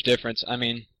making a huge difference. I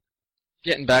mean,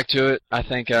 getting back to it, I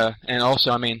think, and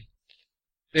also, I mean,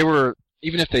 they were,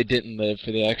 even if they didn't live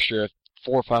for the extra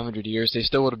 400 or 500 years, they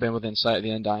still would have been within sight of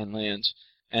the Undying Lands.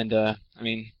 And, I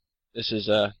mean, this is,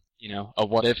 a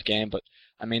what-if game, but,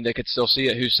 I mean, they could still see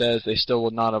it. Who says they still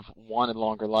would not have wanted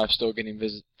longer life, still getting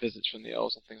visits from the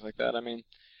elves and things like that? I mean,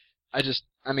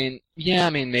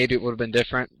 maybe it would have been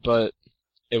different, but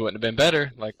it wouldn't have been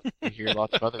better, like we hear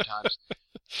lots of other times.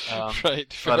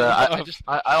 Right. But I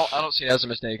don't see it as a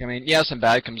mistake. I mean, yeah, some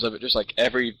bad comes of it, just like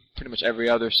pretty much every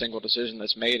other single decision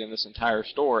that's made in this entire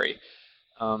story.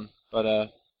 But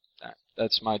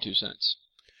that's my 2 cents.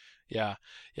 Yeah.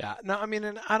 No, I mean,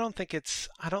 and I don't think it's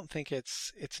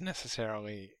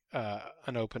necessarily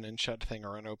an open and shut thing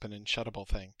or an open and shuttable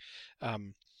thing.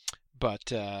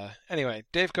 But anyway,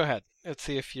 Dave, go ahead. Let's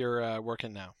see if you're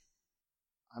working now.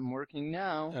 I'm working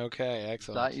now. Okay,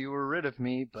 excellent. Thought you were rid of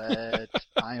me, but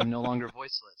I am no longer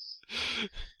voiceless.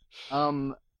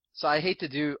 So I hate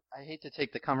to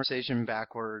take the conversation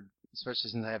backward, especially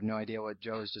since I have no idea what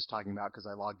Joe was just talking about because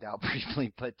I logged out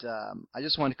briefly. But I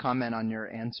just wanted to comment on your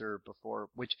answer before,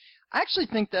 which I actually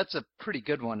think that's a pretty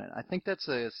good one. I think that's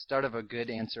a start of a good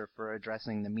answer for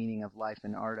addressing the meaning of life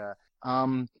in Arda.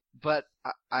 But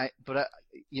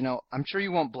I'm sure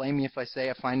you won't blame me if I say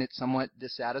I find it somewhat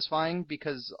dissatisfying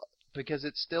because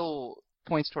it still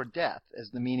points toward death as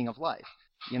the meaning of life.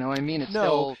 You know what I mean?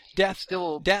 Death.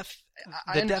 The death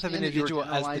of an individual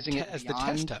as the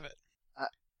test of it.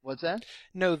 What's that?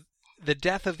 No, the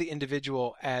death of the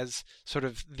individual as sort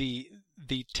of the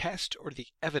test or the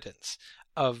evidence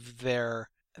of their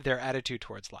attitude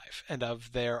towards life and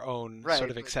of their own sort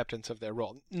of acceptance of their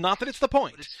role. Not that it's the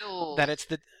point, that it's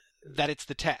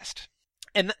the test,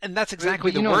 and that's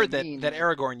exactly the word that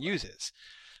Aragorn uses.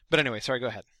 But anyway, sorry, go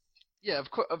ahead. Yeah,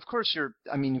 of course you're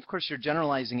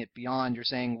generalizing it beyond. You're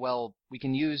saying, well, we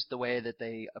can use the way that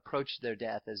they approached their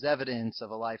death as evidence of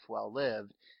a life well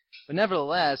lived. But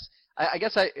nevertheless, I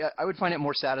guess I would find it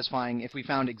more satisfying if we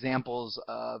found examples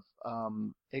that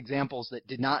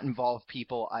did not involve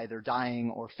people either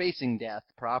dying or facing death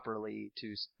properly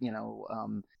to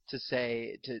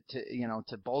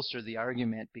bolster the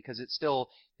argument, because it still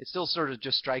sort of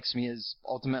just strikes me as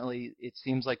ultimately it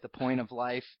seems like the point of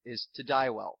life is to die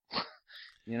well,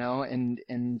 and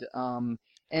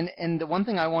the one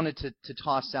thing I wanted to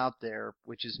toss out there,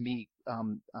 which is me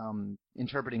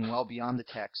interpreting well beyond the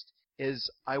text, is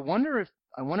I wonder if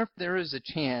there is a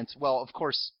chance. Well, of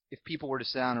course, if people were to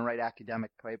sit down and write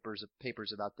academic papers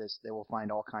about this, they will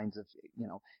find all kinds of,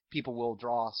 people will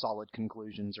draw solid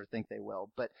conclusions or think they will.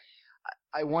 But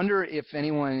I wonder if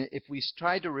we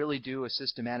tried to really do a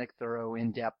systematic, thorough,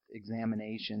 in-depth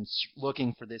examination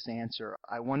looking for this answer,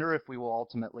 I wonder if we will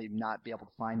ultimately not be able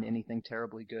to find anything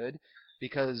terribly good,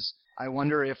 because I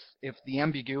wonder if the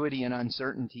ambiguity and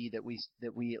uncertainty that we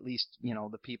at least,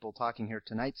 the people talking here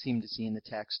tonight seem to see in the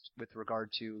text with regard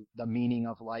to the meaning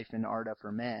of life in Arda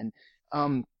for men,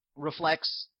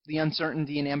 reflects the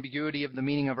uncertainty and ambiguity of the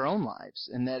meaning of our own lives.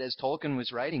 And that as Tolkien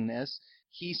was writing this,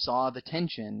 he saw the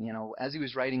tension, as he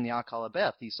was writing the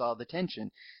Akal-a-Beth, he saw the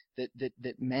tension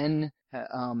that men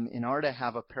in Arda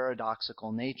have a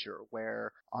paradoxical nature,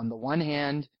 where on the one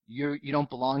hand you don't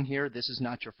belong here, this is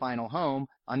not your final home.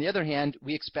 On the other hand,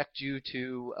 we expect you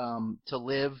to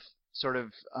live sort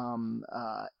of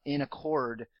in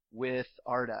accord with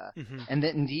Arda, and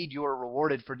that indeed you are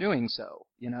rewarded for doing so.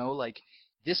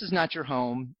 This is not your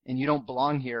home, and you don't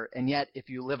belong here, and yet if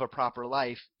you live a proper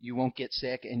life, you won't get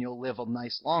sick, and you'll live a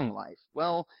nice long life.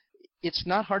 Well, it's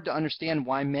not hard to understand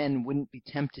why men wouldn't be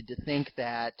tempted to think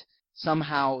that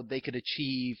somehow they could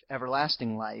achieve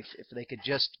everlasting life if they could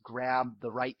just grab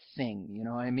the right thing, you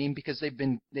know what I mean? Because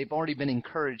they've already been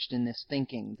encouraged in this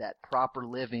thinking that proper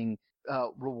living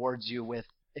rewards you with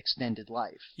extended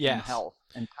life, and health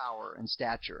and power and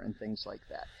stature and things like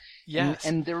that. Yes.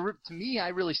 And there, to me, I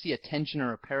really see a tension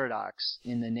or a paradox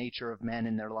in the nature of men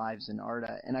in their lives in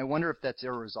Arda, and I wonder if that's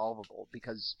irresolvable,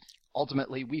 because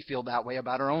ultimately we feel that way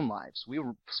about our own lives. We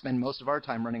spend most of our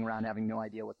time running around having no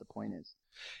idea what the point is.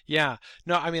 Yeah.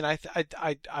 No, I mean, I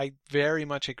very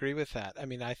much agree with that. I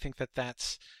mean, I think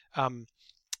that's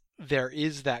there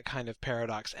is that kind of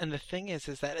paradox. And the thing is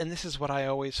that, and this is what I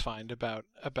always find about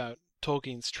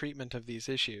Tolkien's treatment of these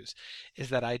issues, is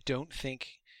that I don't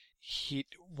think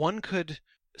one could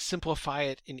simplify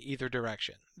it in either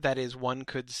direction. That is, one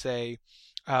could say,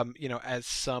 as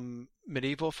some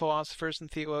medieval philosophers and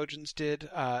theologians did,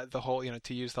 the whole,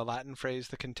 to use the Latin phrase,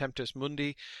 the contemptus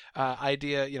mundi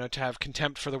idea, to have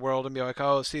contempt for the world and be like,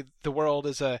 oh, see, the world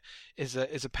is a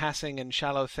passing and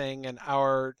shallow thing, and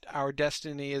our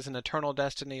destiny is an eternal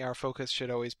destiny. Our focus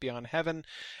should always be on heaven,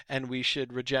 and we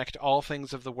should reject all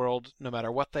things of the world, no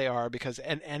matter what they are, because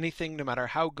anything, no matter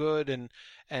how good and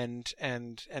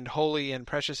holy and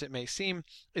precious it may seem,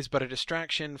 is but a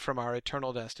distraction from our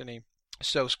eternal destiny.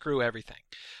 So screw everything.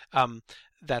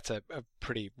 That's a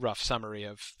pretty rough summary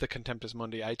of the contemptus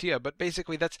mundi idea, but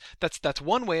basically that's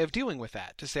one way of dealing with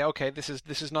that, to say, okay, this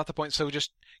is not the point, so just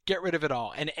get rid of it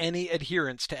all, and any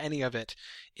adherence to any of it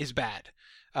is bad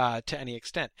to any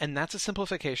extent. And that's a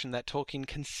simplification that Tolkien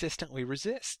consistently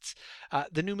resists.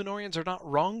 The Númenóreans are not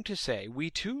wrong to say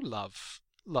we too love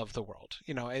the world.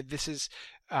 This is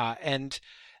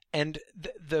and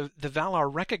the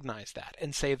Valar recognize that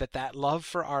and say that love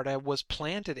for Arda was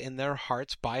planted in their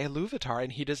hearts by Ilúvatar,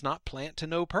 and he does not plant to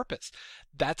no purpose.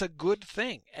 That's a good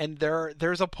thing, and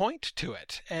there's a point to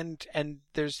it, and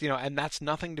there's and that's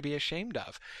nothing to be ashamed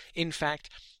of. In fact,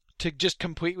 to just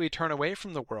completely turn away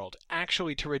from the world,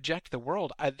 actually to reject the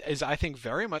world, is, I think,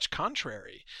 very much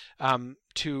contrary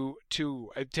to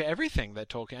everything that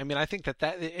Tolkien. I mean, I think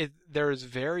there is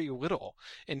very little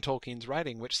in Tolkien's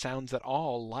writing which sounds at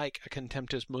all like a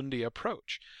contemptus mundi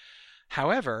approach.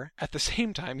 However, at the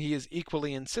same time, he is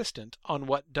equally insistent on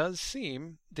what does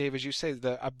seem, Dave, as you say,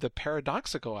 the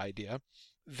paradoxical idea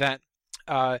that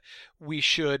we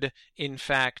should, in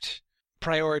fact,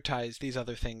 prioritize these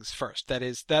other things first. That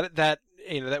is, that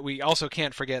we also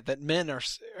can't forget that men are,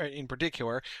 in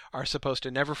particular, are supposed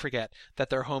to never forget that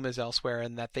their home is elsewhere,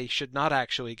 and that they should not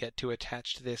actually get too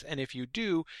attached to this. And if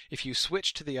you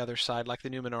switch to the other side, like the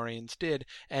Númenóreans did,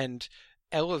 and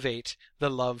elevate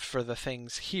the love for the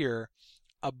things here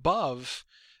above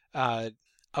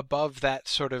that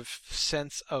sort of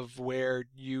sense of where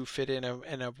you fit in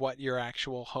and of what your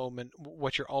actual home and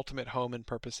what your ultimate home and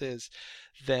purpose is,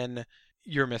 then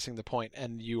you're missing the point,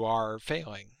 and you are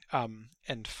failing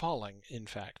and falling, in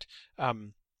fact.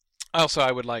 Also,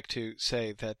 I would like to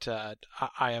say that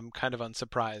I am kind of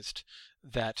unsurprised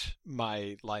that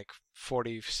my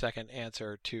 40-second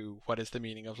answer to what is the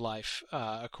meaning of life,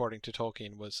 according to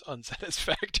Tolkien, was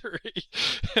unsatisfactory.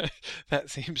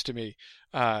 That seems to me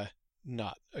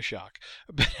not a shock.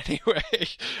 But anyway,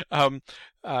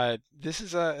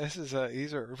 these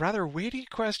are rather weighty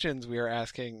questions we are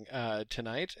asking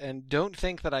tonight, and don't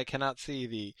think that I cannot see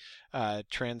the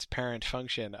transparent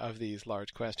function of these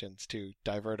large questions to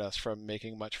divert us from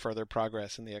making much further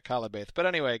progress in the Akallabeth. But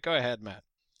anyway, go ahead, Matt.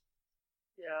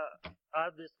 Yeah,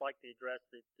 I'd just like to address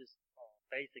this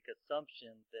basic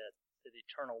assumption that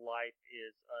eternal life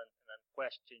is an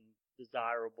unquestioned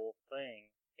desirable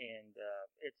thing. And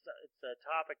it's a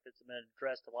topic that's been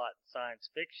addressed a lot in science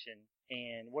fiction.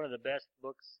 And one of the best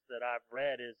books that I've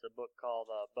read is a book called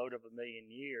Boat of a Million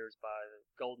Years by the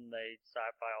Golden Age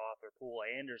sci-fi author Poul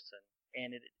Anderson.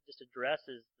 And it just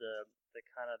addresses the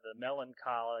kind of the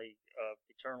melancholy of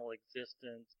eternal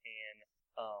existence and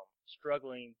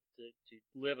struggling to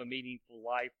live a meaningful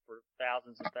life for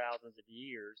thousands and thousands of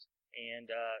years. And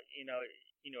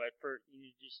at first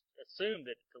you just assume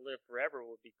that to live forever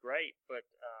would be great, but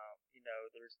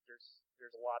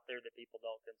there's a lot there that people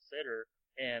don't consider.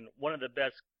 And one of the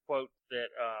best quotes that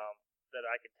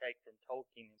I could take from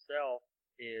Tolkien himself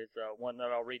is one that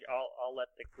I'll read. I'll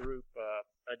let the group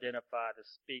identify the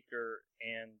speaker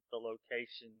and the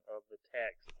location of the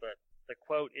text, but the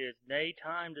quote is, "Nay,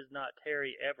 time does not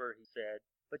tarry ever," he said,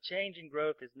 "but change and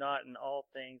growth is not in all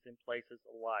things and places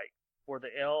alike. For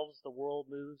the elves the world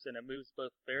moves, and it moves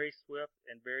both very swift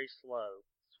and very slow.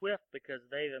 Swift because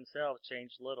they themselves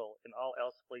change little, and all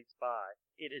else fleets by.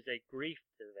 It is a grief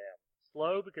to them.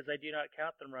 Slow because they do not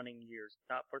count them running years,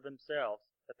 not for themselves.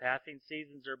 The passing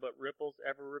seasons are but ripples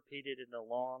ever repeated in the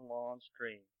long, long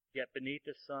stream. Yet beneath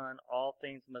the sun all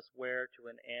things must wear to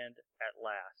an end at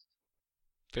last."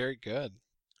 Very good.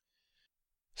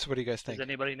 So what do you guys think? Does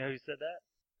anybody know who said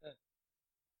that?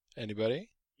 Anybody?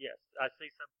 Yes, I see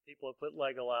some people have put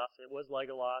Legolas. It was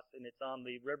Legolas, and it's on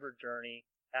the river journey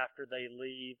after they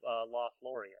leave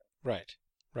Lothlorien. Right.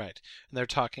 And they're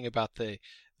talking about the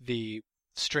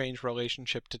strange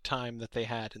relationship to time that they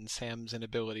had, and Sam's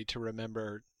inability to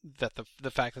remember that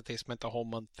the fact that they spent the whole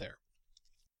month there.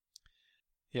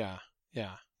 Yeah,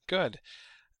 good.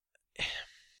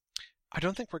 I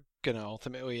don't think we're going to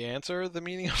ultimately answer the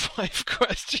meaning of life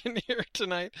question here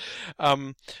tonight,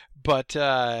 but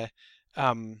actually,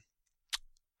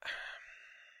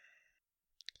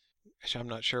 I'm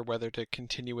not sure whether to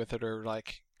continue with it or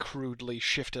crudely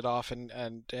shift it off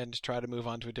and try to move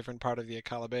on to a different part of the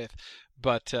Akala-Beth.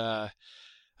 But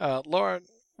Laura,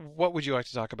 what would you like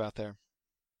to talk about there?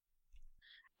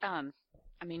 I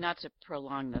mean, not to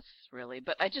prolong this really,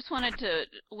 but I just wanted to,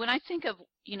 when I think of,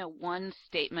 one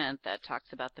statement that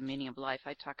talks about the meaning of life,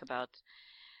 I talk about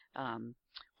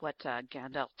what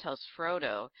Gandalf tells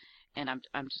Frodo, and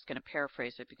I'm just going to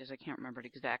paraphrase it because I can't remember it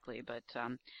exactly, but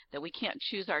that we can't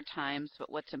choose our times,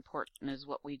 but what's important is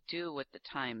what we do with the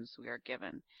times we are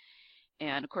given.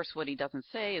 And of course, what he doesn't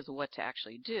say is what to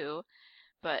actually do,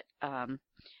 but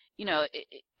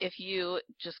if you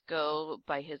just go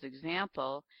by his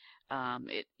example,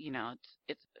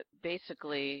 it's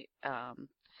basically the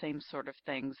same sort of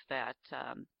things that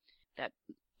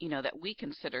we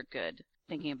consider good.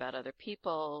 Thinking about other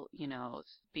people,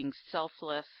 being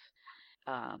selfless,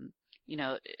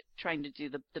 trying to do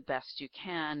the best you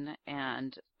can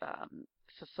and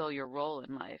fulfill your role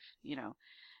in life.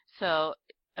 So,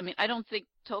 I mean, I don't think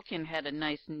Tolkien had a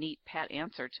nice, neat, pat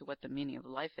answer to what the meaning of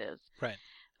life is. Right.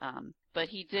 But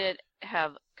he did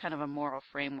have kind of a moral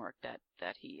framework that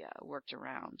he worked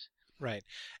around. Right,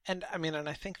 and I mean, and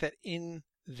I think that in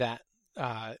that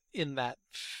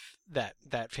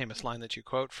famous line that you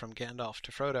quote from Gandalf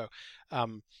to Frodo,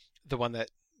 the one that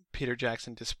Peter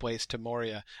Jackson displaced to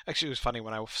Moria. Actually, it was funny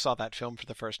when I saw that film for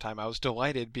the first time. I was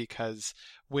delighted because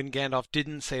when Gandalf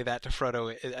didn't say that to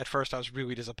Frodo, at first I was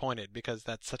really disappointed because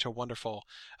that's such a wonderful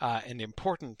and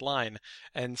important line.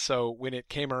 And so when it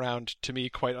came around to me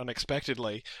quite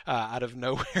unexpectedly, out of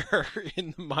nowhere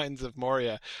in the mines of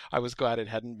Moria, I was glad it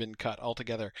hadn't been cut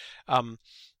altogether.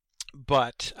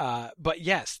 But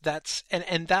yes, that's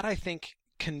and that I think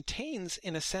contains,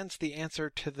 in a sense, the answer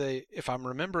to the, if I'm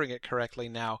remembering it correctly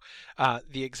now,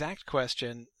 the exact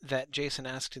question that Jason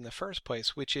asked in the first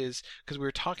place, which is, because we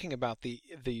were talking about the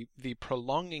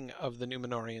prolonging of the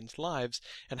Númenóreans' lives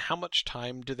and how much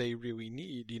time do they really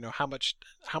need? How much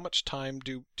time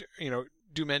do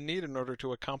men need in order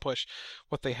to accomplish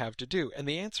what they have to do? And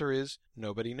the answer is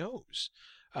nobody knows.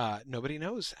 Nobody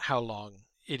knows how long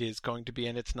it is going to be,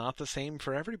 and it's not the same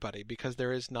for everybody because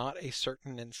there is not a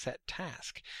certain and set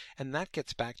task. And that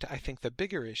gets back to, I think, the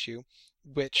bigger issue,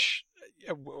 which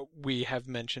we have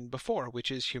mentioned before, which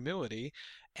is humility.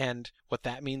 And what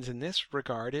that means in this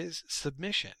regard is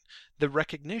submission. The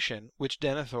recognition, which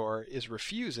Denethor is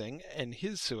refusing in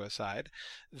his suicide,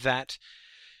 that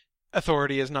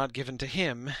authority is not given to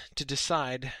him to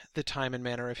decide the time and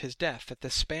manner of his death, that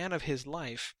the span of his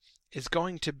life is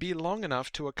going to be long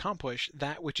enough to accomplish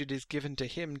that which it is given to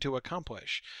him to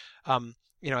accomplish. As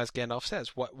Gandalf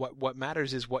says, what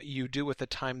matters is what you do with the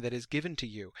time that is given to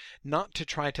you, not to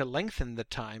try to lengthen the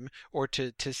time or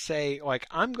to say, like,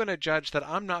 I'm going to judge that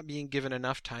I'm not being given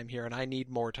enough time here and I need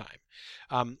more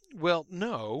time. Well,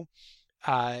 no.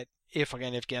 If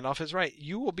Gandalf is right,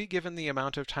 you will be given the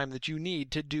amount of time that you need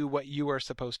to do what you are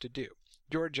supposed to do.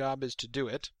 Your job is to do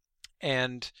it,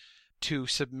 and to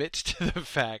submit to the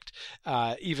fact,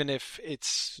 even if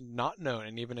it's not known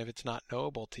and even if it's not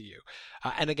knowable to you.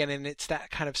 And it's that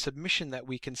kind of submission that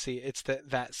we can see. It's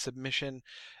that submission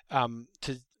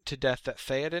to death that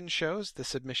Theoden shows, the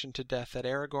submission to death that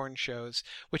Aragorn shows,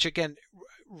 which again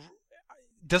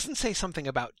doesn't say something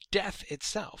about death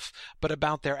itself, but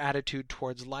about their attitude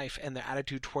towards life and their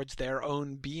attitude towards their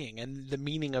own being and the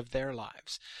meaning of their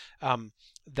lives,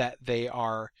 that they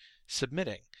are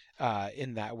submitting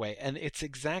in that way. And it's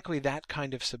exactly that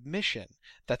kind of submission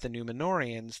that the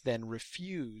Númenóreans then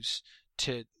refuse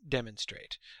to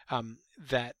demonstrate.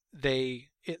 That the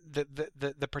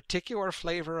particular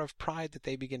flavor of pride that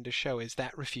they begin to show is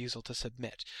that refusal to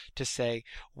submit, to say,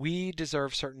 we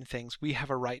deserve certain things, we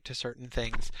have a right to certain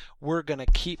things, we're going to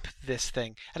keep this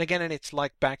thing. And it's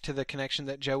like back to the connection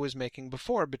that Joe was making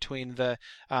before between the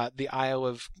Isle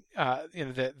of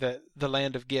the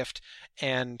land of gift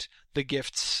and the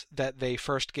gifts that they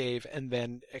first gave and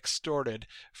then extorted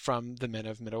from the men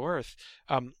of Middle-earth.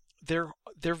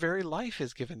 Their very life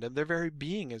is given to them, their very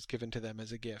being is given to them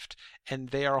as a gift, and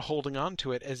they are holding on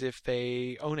to it as if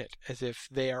they own it, as if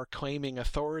they are claiming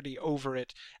authority over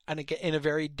it, and again, in a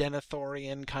very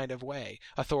Denethorian kind of way.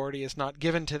 Authority is not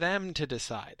given to them to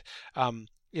decide,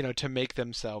 to make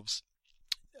themselves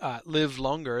live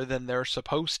longer than they're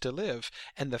supposed to live,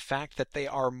 and the fact that they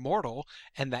are mortal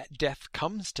and that death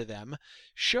comes to them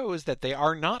shows that they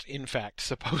are not in fact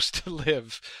supposed to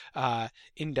live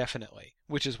indefinitely,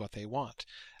 which is what they want.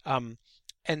 And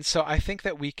so I think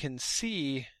that we can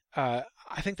see that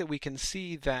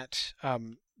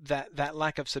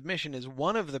lack of submission is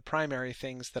one of the primary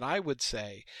things that I would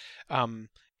say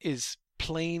is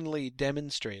plainly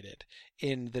demonstrated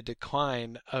in the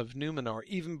decline of Numenor,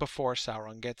 even before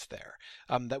Sauron gets there.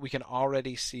 That we can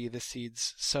already see the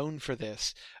seeds sown for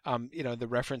this. The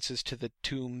references to the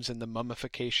tombs and the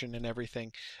mummification and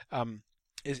everything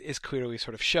is clearly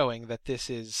sort of showing that this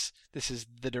is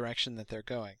the direction that they're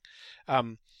going.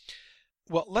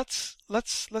 Well,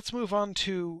 let's move on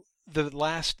to the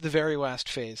very last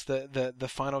phase, the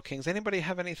final kings. Anybody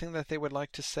have anything that they would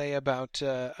like to say about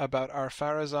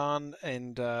Ar-Pharazôn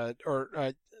and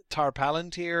or Tar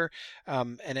Palantir,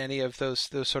 and any of those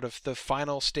sort of the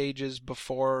final stages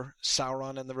before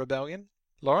Sauron and the rebellion?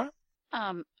 Laura?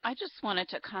 I just wanted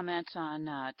to comment on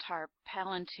Tar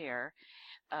Palantir.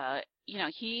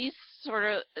 He sort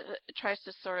of tries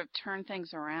to sort of turn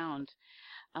things around,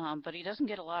 but he doesn't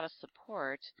get a lot of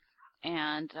support.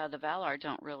 And the Valar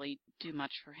don't really do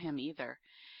much for him either.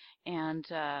 And,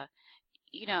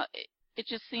 it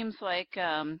just seems like,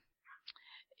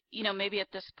 maybe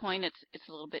at this point it's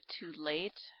a little bit too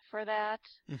late for that.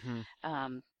 Mm-hmm.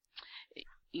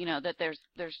 That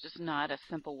there's just not a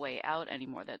simple way out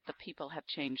anymore, that the people have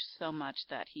changed so much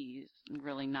that he's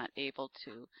really not able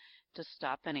to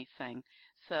stop anything.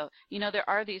 So, there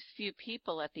are these few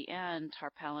people at the end,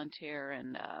 Tar Palantir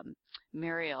and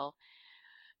Miriel,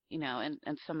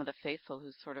 and some of the faithful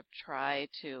who sort of try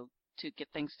to get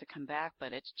things to come back,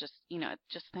 but it's just,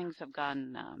 things have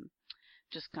gone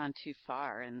too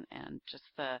far, and just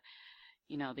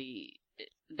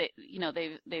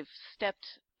they've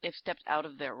stepped out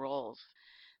of their roles.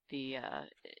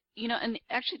 And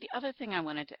actually the other thing I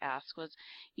wanted to ask was,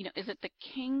 is it the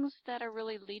kings that are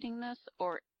really leading this,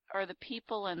 or are the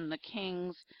people and the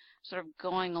kings sort of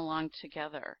going along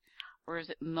together? Or is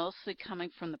it mostly coming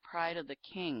from the pride of the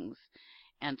kings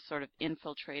and sort of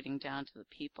infiltrating down to the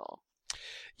people?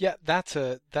 Yeah, that's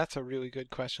a really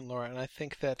good question, Laura, and I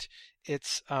think that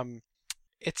it's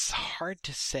hard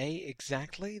to say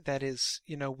exactly. That is,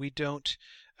 we don't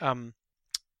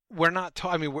we're not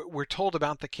told. I mean, we're told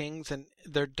about the kings, and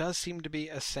there does seem to be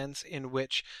a sense in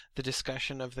which the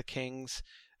discussion of the kings,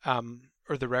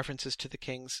 or the references to the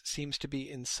kings, seems to be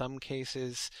in some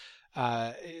cases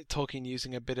Tolkien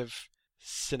using a bit of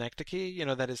synecdoche,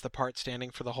 that is the part standing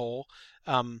for the whole,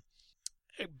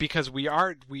 because we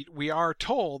are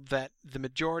told that the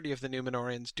majority of the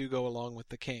Númenóreans do go along with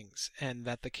the kings, and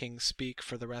that the kings speak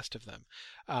for the rest of them.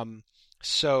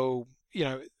 So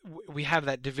we have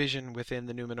that division within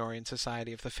the Númenórean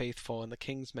society of the faithful and the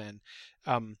kingsmen,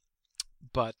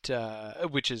 but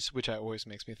which always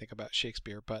makes me think about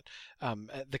Shakespeare. But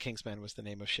the Kingsmen was the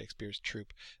name of Shakespeare's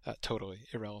troupe. Totally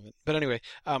irrelevant. But anyway,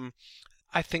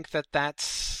 I think that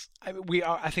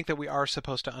I think that we are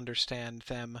supposed to understand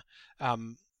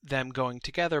them going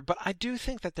together, but I do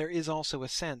think that there is also a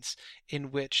sense in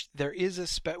which there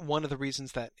is one of the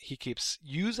reasons that he keeps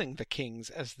using the kings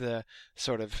as the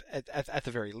sort of, at the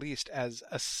very least, as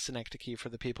a synecdoche for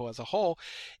the people as a whole,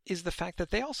 is the fact that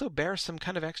they also bear some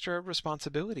kind of extra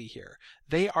responsibility here.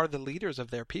 They are the leaders of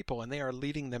their people, and they are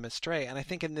leading them astray. And I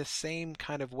think in this same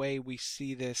kind of way we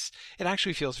see this, it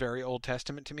actually feels very Old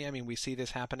Testament to me. I mean, we see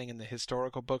this happening in the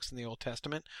historical books in the Old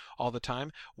Testament all the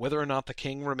time. Whether or not the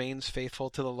king remains faithful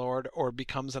to the Lord or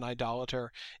becomes an idolater,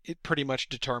 it pretty much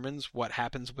determines what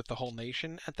happens with the whole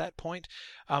nation at that point.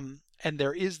 And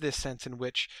there is this sense in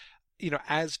which,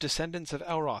 as descendants of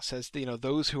Elros, as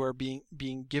those who are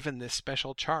being given this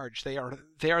special charge, they are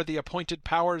the appointed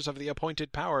powers of the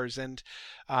appointed powers, and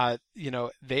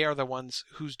they are the ones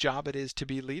whose job it is to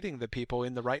be leading the people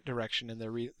in the right direction, and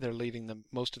they're leading them,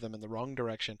 most of them, in the wrong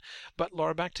direction. But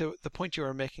Laura, back to the point you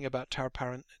were making about Tar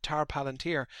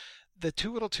Palantir. The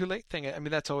too little too late thing, I mean,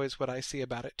 that's always what I see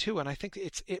about it too, and I think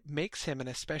it makes him an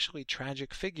especially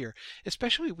tragic figure.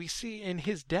 Especially, we see in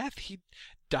his death, he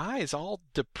dies all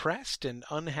depressed and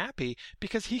unhappy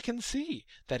because he can see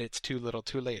that it's too little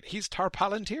too late. He's Tar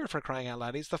Palantir, for crying out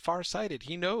loud. He's the far-sighted.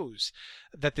 He knows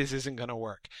that this isn't going to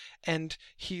work, and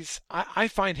I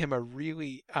find him a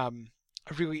really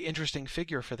interesting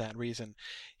figure for that reason.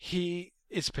 He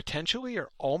is potentially or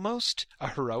almost a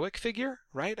heroic figure,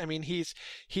 right? I mean,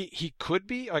 he could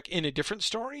be, like, in a different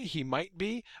story, he might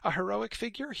be a heroic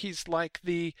figure. He's like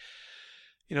the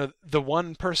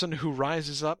one person who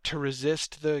rises up to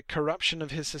resist the corruption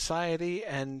of his society.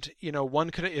 And, one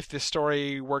could, if this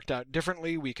story worked out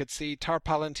differently, we could see Tar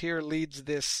Palantir leads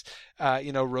this,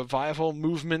 revival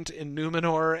movement in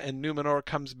Númenor, and Númenor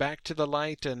comes back to the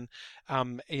light, and,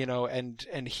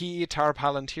 and he, Tar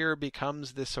Palantir,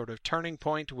 becomes this sort of turning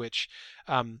point, which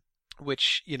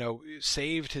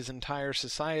saved his entire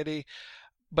society.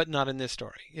 but not in this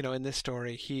story. In this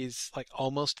story, he's like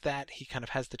almost that. He kind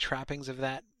of has the trappings of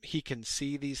that. He can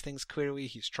see these things clearly.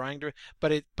 He's trying to,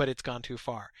 but it's gone too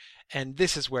far. And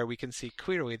this is where we can see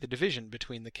clearly the division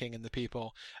between the king and the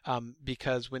people,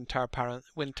 because when Tar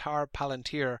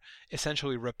Palantir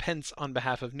essentially repents on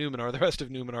behalf of Numenor, the rest of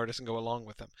Numenor doesn't go along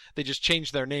with them. They just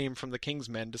change their name from the King's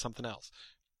Men to something else.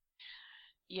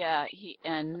 Yeah,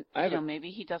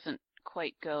 maybe he doesn't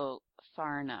quite go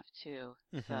far enough too.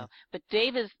 Mm-hmm. So, but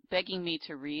Dave is begging me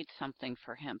to read something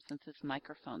for him since his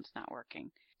microphone's not working.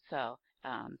 So,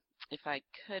 if I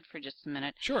could for just a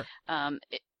minute. Sure.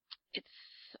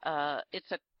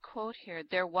 It's a quote here.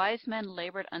 Their wise men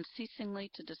labored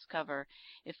unceasingly to discover,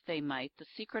 if they might, the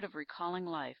secret of recalling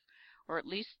life, or at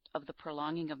least of the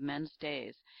prolonging of men's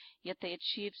days. Yet they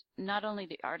achieved not only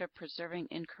the art of preserving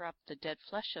incorrupt the dead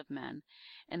flesh of men,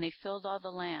 and they filled all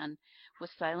the land with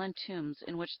silent tombs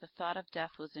in which the thought of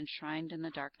death was enshrined in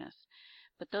the darkness.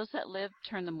 But those that lived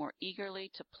turned the more eagerly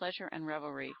to pleasure and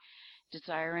revelry,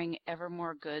 desiring ever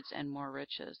more goods and more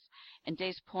riches. And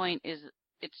Dave's point is,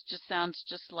 it just sounds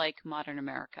just like modern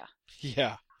America.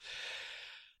 Yeah.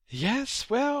 Yes,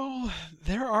 well,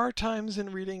 there are times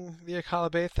in reading the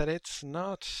Akallabeth that it's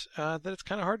not, that it's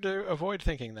kind of hard to avoid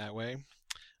thinking that way.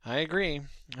 I agree.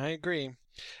 Yeah.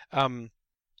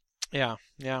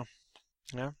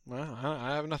 Well,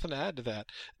 I have nothing to add to that.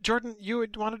 Jordan, you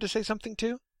wanted to say something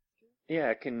too?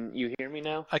 Yeah, can you hear me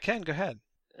now? I can, go ahead.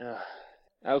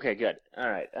 Okay, good.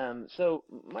 All right. So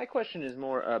my question is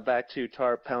more back to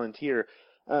Tar Palantir.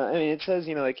 It says,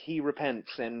 he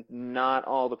repents and not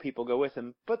all the people go with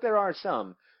him, but there are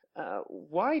some.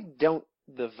 Why don't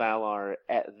the Valar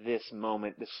at this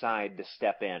moment decide to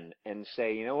step in and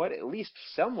say, you know what, at least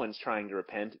someone's trying to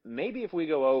repent. Maybe if we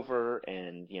go over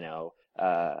and,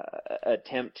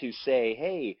 attempt to say,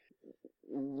 hey,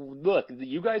 look,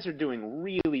 you guys are doing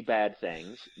really bad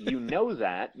things. You know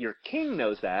that. Your king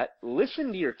knows that.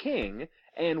 Listen to your king,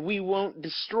 and we won't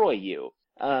destroy you.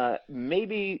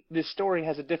 Maybe this story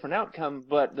has a different outcome,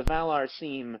 but the Valar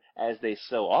seem, as they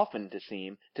so often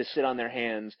seem, to sit on their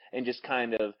hands and just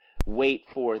kind of wait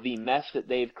for the mess that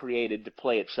they've created to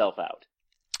play itself out.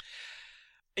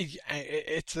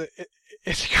 It's a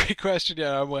great question.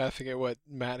 Yeah, I'm laughing at what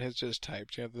Matt has just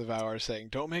typed. The Valar saying,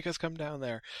 "Don't make us come down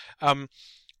there."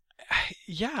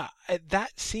 Yeah,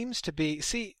 that seems to be.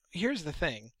 See, here's the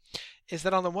thing: is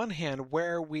that on the one hand,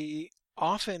 where we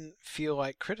often feel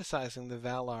like criticizing the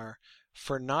Valar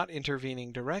for not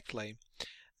intervening directly,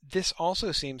 this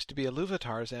also seems to be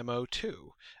Iluvatar's MO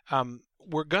too.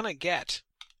 We're gonna get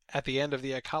at the end of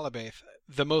the Akallabeth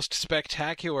the most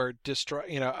spectacular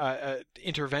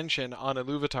intervention on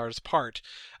Iluvatar's part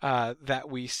that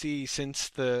we see since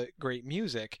the Great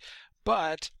Music,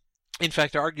 but in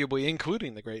fact, arguably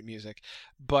including the Great Music.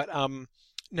 But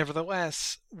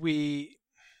nevertheless, we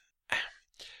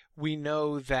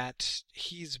know that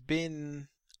he's been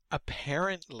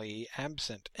apparently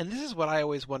absent. And this is what I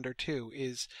always wonder too,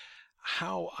 is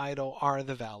how idle are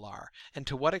the Valar? And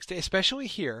to what extent, especially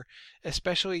here,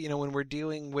 when we're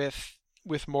dealing with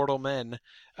mortal men,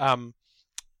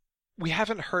 we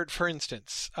haven't heard, for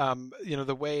instance,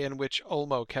 the way in which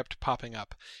Ulmo kept popping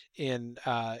up in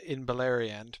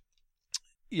Beleriand.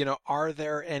 Are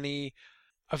there any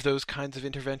of those kinds of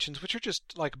interventions which are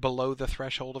just like below the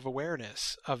threshold of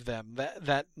awareness of them,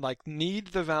 that like need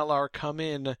the Valar come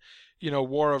in,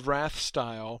 War of Wrath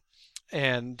style,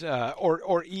 and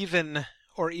or even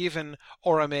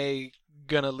Orome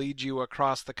gonna lead you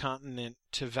across the continent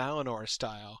to Valinor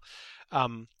style,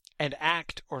 and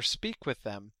act or speak with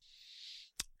them.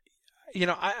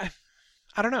 I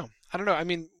don't know. I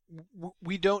mean,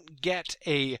 we don't get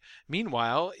a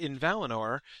meanwhile in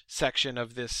Valinor section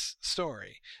of this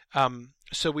story,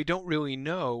 so we don't really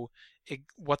know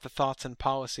what the thoughts and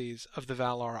policies of the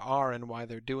Valar are and why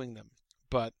they're doing them.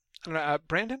 But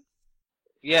Brandon?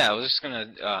 Yeah, I was just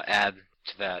going to add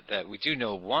to that we do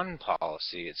know one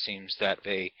policy. It seems that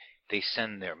they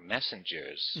send their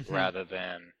messengers rather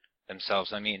than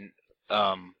themselves. I mean,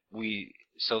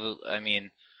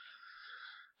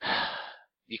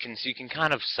 you can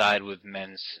kind of side with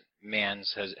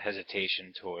man's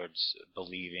hesitation towards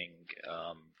believing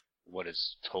what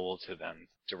is told to them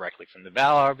directly from the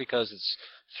Valar, because it's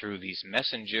through these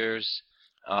messengers.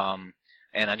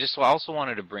 And I also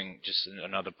wanted to bring just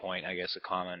another point, I guess, a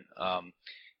comment. It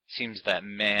seems that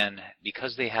man,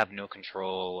 because they have no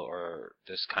control or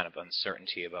this kind of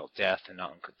uncertainty about death, and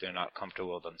they're not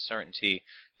comfortable with uncertainty,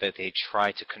 that they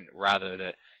try to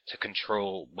to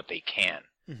control what they can.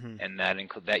 Mm-hmm. And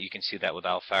that you can see that with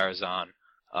Al-Farazan,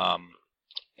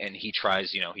 and he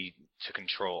tries, to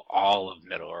control all of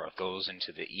Middle-earth, goes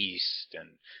into the east,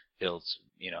 and builds,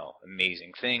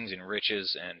 amazing things and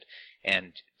riches,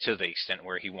 and to the extent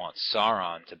where he wants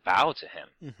Sauron to bow to him.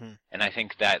 Mm-hmm. And I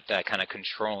think that kind of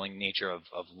controlling nature of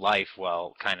life,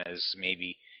 well, kind of is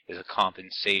a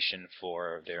compensation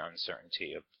for their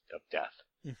uncertainty of death.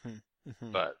 Mm-hmm.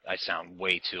 Mm-hmm. But I sound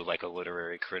way too like a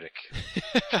literary critic,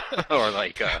 or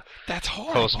like a That's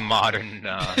horrible.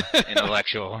 postmodern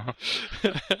intellectual.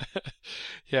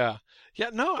 Yeah.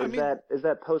 No, I mean, is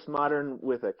that postmodern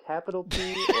with a capital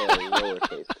P or a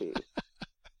lowercase p?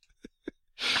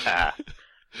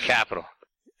 Capital.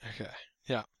 Okay.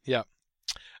 Yeah.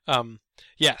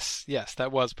 Yes,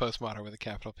 that was postmodern with a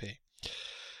capital P.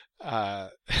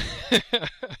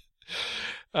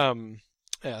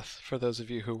 Yes, for those of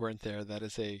you who weren't there, that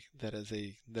is a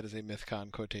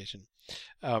MythCon quotation.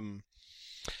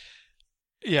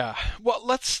 Yeah. Well,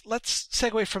 let's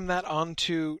segue from that on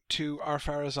to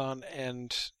Ar-Pharazôn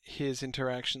and his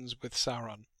interactions with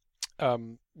Sauron.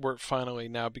 We're finally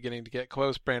now beginning to get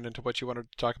close, Brandon, to what you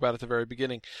wanted to talk about at the very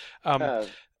beginning.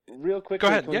 Real quickly, go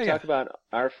ahead. Can we talk about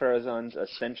Ar-Pharazôn's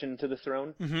ascension to the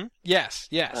throne? Mm-hmm. Yes.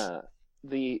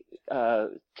 The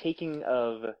taking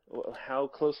of, how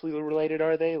closely related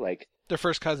are they? Like, they're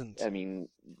first cousins. I mean,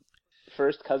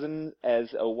 first cousin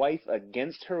as a wife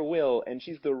against her will, and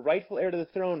she's the rightful heir to the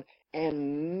throne,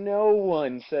 and no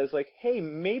one says, like, hey,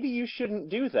 maybe you shouldn't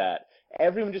do that.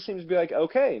 Everyone just seems to be like,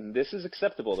 okay, this is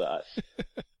acceptable to us.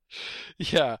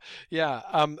 Yeah.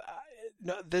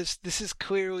 No, this is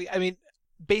clearly, I mean,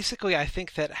 basically, I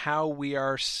think that how we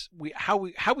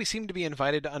seem to be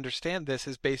invited to understand this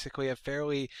is basically a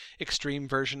fairly extreme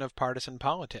version of partisan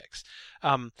politics.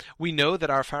 We know that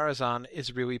Ar-Pharazôn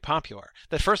is really popular.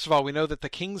 That first of all, we know that the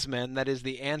Kingsmen, that is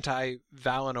the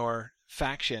anti-Valinor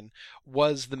faction,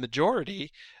 was the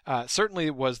majority. Certainly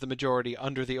was the majority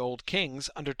under the old kings.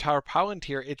 Under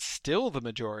Tar-Palantir, it's still the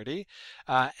majority.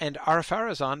 And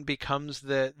Ar-Pharazôn becomes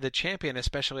the champion,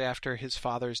 especially after his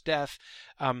father's death,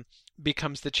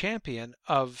 becomes the champion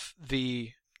of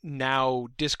the now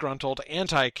disgruntled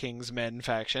anti-Kingsmen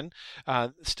faction,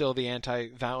 still the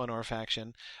anti-Valinor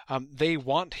faction. They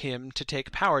want him to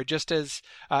take power, just as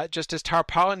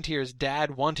Tar-Palantir's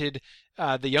dad wanted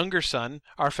the younger son,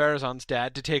 Ar-Pharazôn's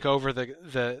dad, to take over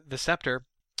the scepter,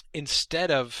 instead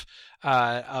of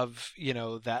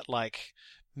that like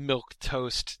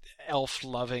milquetoast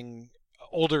elf-loving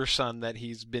older son that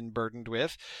he's been burdened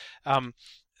with.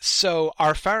 So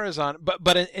Ar-Pharazôn,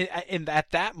 but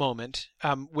at that moment,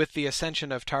 with the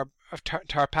ascension of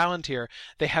Tar-Palantir,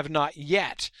 they have not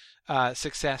yet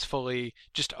successfully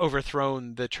just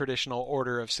overthrown the traditional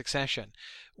order of succession.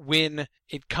 When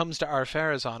it comes to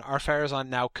Ar-Pharazôn, Ar-Pharazôn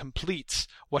now completes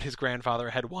what his grandfather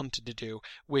had wanted to do,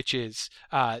 which is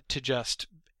to just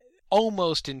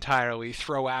almost entirely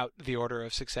throw out the order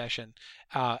of succession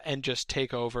and just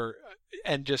take over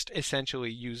and just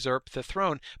essentially usurp the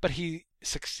throne. But he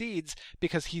succeeds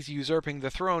because he's usurping the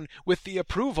throne with the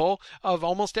approval of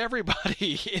almost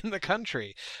everybody in the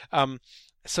country.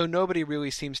 So nobody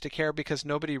really seems to care, because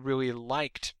nobody really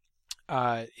liked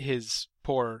his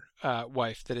poor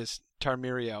wife, that is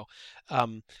Tar-Miriel.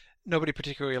 Nobody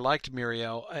particularly liked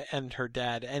Miriel and her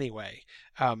dad anyway,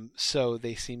 so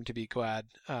they seem to be glad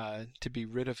to be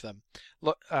rid of them.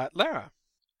 Lara.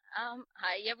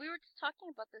 Hi. Yeah, we were just talking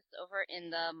about this over in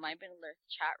the My Middle-earth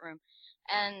chat room,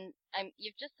 and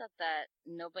you've just said that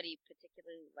nobody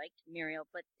particularly liked Miriel,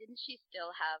 but didn't she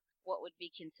still have what would be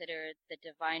considered the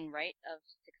divine right of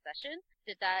succession?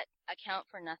 Did that account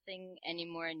for nothing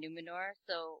anymore in Numenor?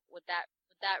 So would that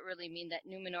really mean that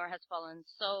Numenor has fallen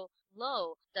so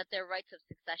low that their rights of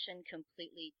succession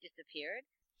completely disappeared?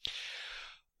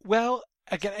 Well,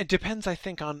 again, it depends, I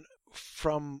think, on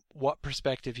from what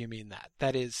perspective you mean that.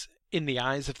 That is, in the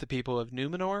eyes of the people of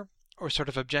Numenor, or sort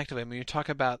of objectively. I mean, you talk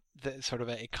about the sort of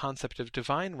a concept of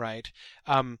divine right,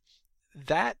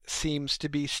 that seems to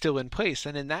be still in place,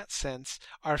 and in that sense,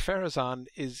 Ar-Pharazôn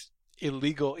is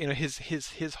illegal.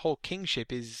 His whole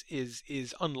kingship is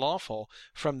unlawful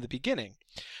from the beginning.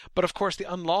 But of course, the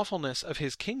unlawfulness of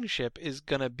his kingship is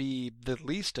going to be the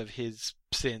least of his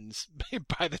sins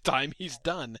by the time he's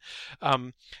done.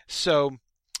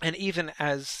 And even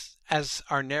as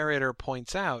our narrator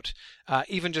points out,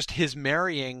 even just his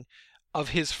marrying of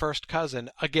his first cousin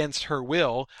against her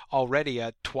will, already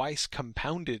a twice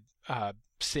compounded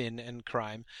sin and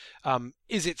crime,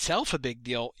 is itself a big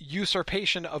deal,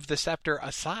 usurpation of the scepter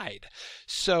aside.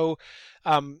 So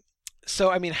I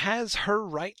mean, has her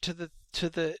right to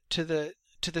the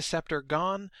scepter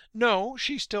gone? No,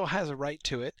 she still has a right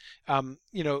to it.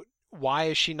 Why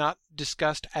is she not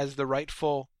discussed as the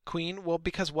rightful queen? Well,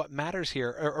 because what matters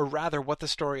here, or rather what the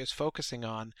story is focusing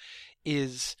on,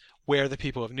 is where the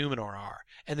people of Numenor are.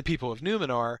 And the people of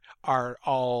Numenor are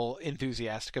all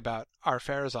enthusiastic about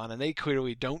Ar-Pharazôn, and they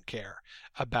clearly don't care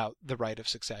about the right of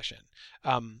succession.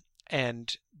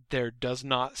 And there does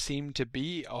not seem to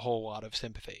be a whole lot of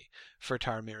sympathy for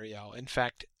Tar Miriel. In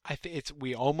fact,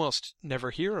 we almost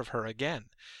never hear of her again.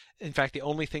 In fact, the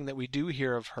only thing that we do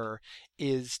hear of her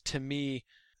is, to me,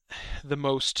 the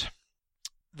most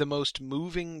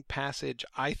moving passage,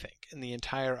 I think, in the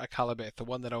entire Akallabeth, the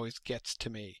one that always gets to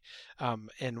me,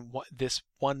 and this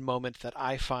one moment that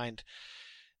I find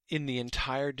in the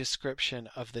entire description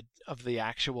of the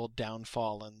actual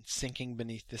downfall and sinking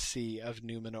beneath the sea of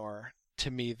Numenor,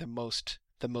 to me the most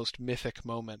mythic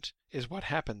moment is what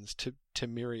happens to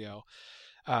Miriel.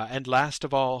 And last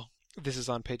of all, this is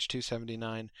on page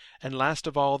 279, and last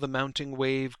of all the mounting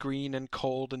wave, green and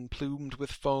cold and plumed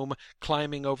with foam,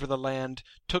 climbing over the land,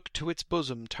 took to its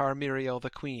bosom Tar Miriel the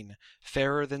queen,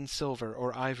 fairer than silver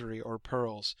or ivory or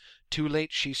pearls. Too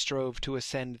late she strove to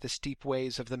ascend the steep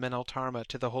ways of the Meneltarma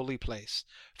to the holy place,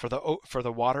 for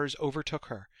the waters overtook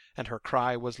her, and her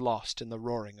cry was lost in the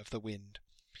roaring of the wind.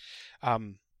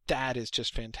 That is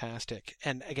just fantastic,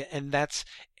 and that's,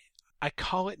 I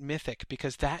call it mythic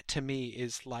because that to me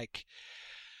is like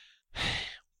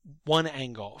from one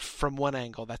angle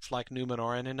that's like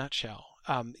Numenor in a nutshell.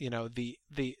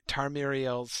 The Tar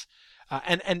Miriel's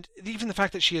and even the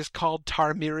fact that she is called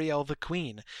Tar Miriel the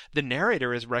Queen, the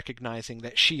narrator is recognizing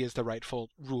that she is the rightful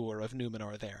ruler of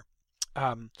Numenor there.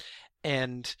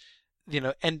 And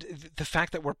the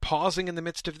fact that we're pausing in the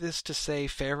midst of this to say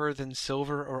fairer than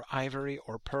silver or ivory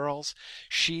or pearls,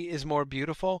 she is more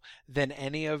beautiful than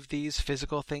any of these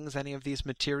physical things, any of these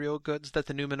material goods that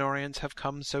the Numenorians have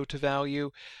come so to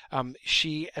value.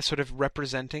 She as sort of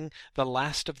representing the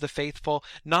last of the faithful,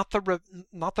 not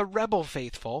the rebel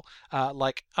faithful,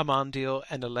 like Amandil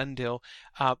and Elendil,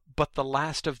 but the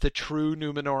last of the true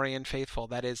Numenorian faithful,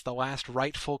 that is the last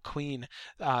rightful queen,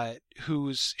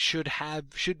 whose should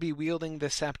be wielding the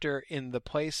scepter in the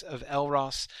place of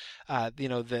Elros, the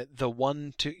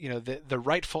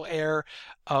rightful heir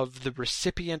of the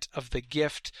recipient of the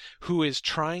gift, who is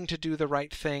trying to do the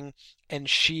right thing, and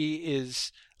she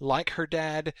is like her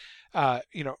dad,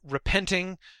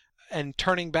 repenting and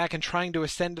turning back and trying to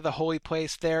ascend to the holy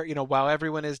place there, while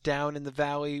everyone is down in the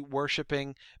valley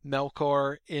worshipping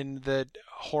Melkor in the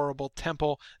horrible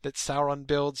temple that Sauron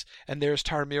builds, and there's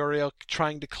Tar Miriel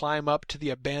trying to climb up to the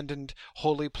abandoned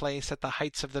holy place at the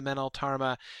heights of the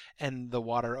Meneltarma, and the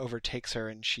water overtakes her,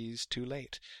 and she's too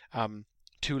late.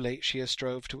 Too late she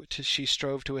strove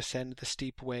to ascend the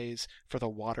steep ways, for the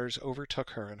waters overtook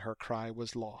her, and her cry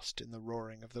was lost in the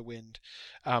roaring of the wind.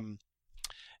 I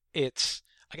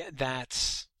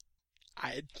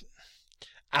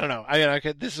don't know.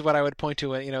 This is what I would point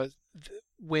to.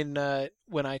 When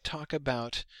I talk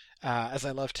about, as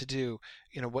I love to do,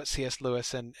 what C.S.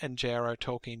 Lewis and J.R.R.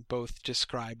 Tolkien both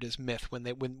described as myth,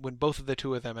 when both of the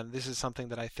two of them, and this is something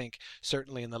that I think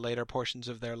certainly in the later portions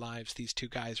of their lives these two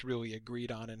guys really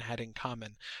agreed on and had in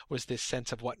common, was this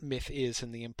sense of what myth is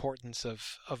and the importance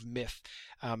of myth,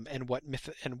 and what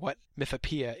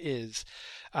mythopoeia is.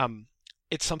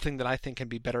 It's something that I think can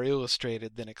be better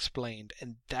illustrated than explained,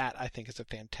 and that I think is a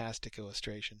fantastic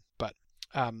illustration. But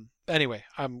anyway,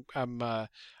 I'm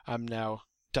now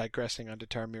digressing onto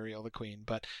Tar Miriel the Queen.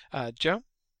 But Joe? All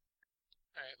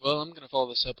right. Well, I'm going to follow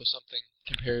this up with something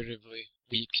comparatively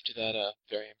weak to that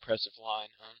very impressive line.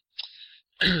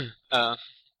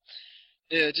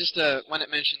 Just when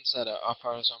it mentions that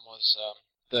Ar-Pharazôn was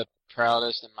the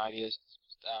proudest and mightiest.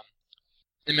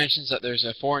 It mentions that there's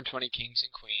 420 kings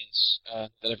and queens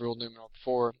that have ruled Numenor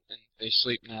before, and they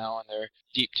sleep now in their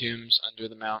deep tombs under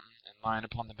the mountain and lying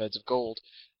upon the beds of gold.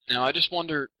 Now, I just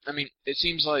wonder, it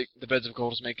seems like the beds of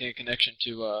gold is making a connection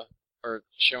to, or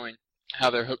showing how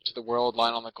they're hooked to the world,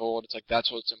 lying on the gold. It's like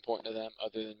that's what's important to them,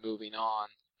 other than moving on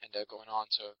and going on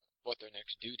to what their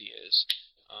next duty is.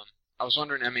 I was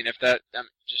wondering, if that's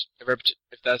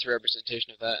a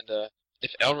representation of that, and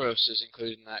if Elros is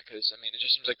included in that, because it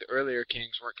just seems like the earlier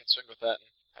kings weren't concerned with that,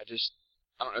 and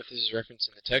I don't know if this is referenced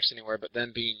in the text anywhere, but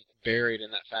then being buried in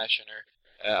that fashion, or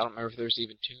I don't remember if there's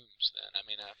even tombs then.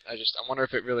 I wonder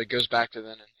if it really goes back to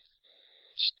then, and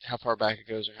just how far back it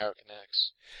goes or how it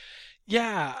connects.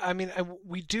 Yeah,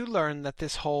 we do learn that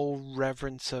this whole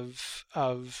reverence of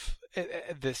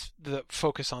the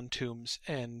focus on tombs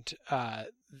and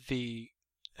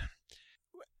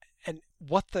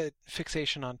what the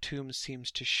fixation on tombs seems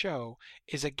to show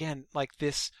is, again, like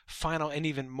this final and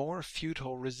even more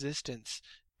futile resistance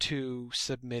to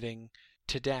submitting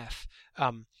to death.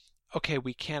 okay,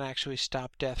 we can't actually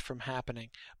stop death from happening,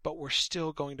 but we're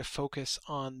still going to focus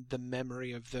on the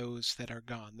memory of those that are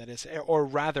gone. That is, or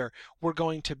rather, we're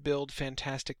going to build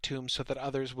fantastic tombs so that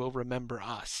others will remember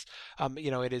us.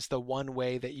 It is the one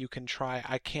way that you can try.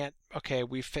 I can't. Okay,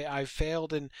 I've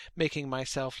failed in making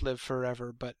myself live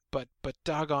forever, but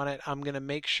doggone it, I'm going to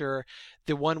make sure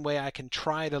the one way I can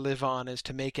try to live on is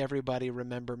to make everybody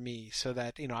remember me, so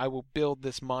that I will build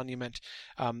this monument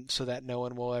so that no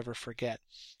one will ever forget.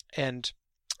 And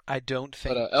I don't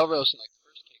think. But Elros and the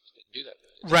first kings didn't do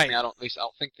that. Right. I mean, I don't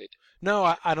think they did.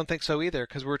 No, I don't think so either,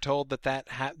 because we're told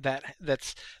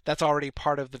that's already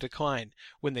part of the decline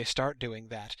when they start doing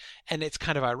that. And it's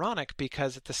kind of ironic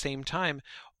because at the same time,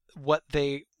 what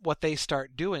they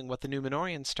start doing, what the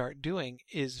Númenóreans start doing,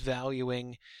 is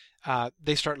valuing.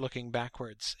 They start looking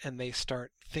backwards and they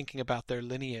start thinking about their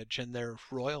lineage and their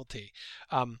royalty.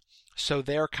 So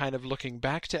they're kind of looking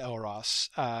back to Elros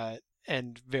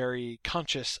and very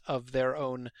conscious of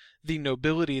the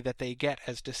nobility that they get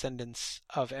as descendants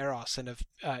of Eros and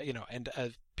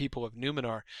of people of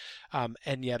Númenor.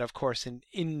 And yet, of course,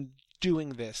 in doing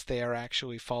this, they are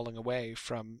actually falling away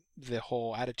from the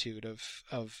whole attitude of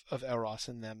Elros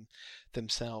and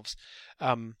themselves.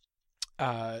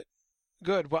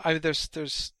 Good. Well,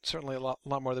 there's certainly a lot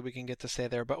more that we can get to say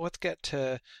there, but let's get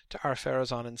to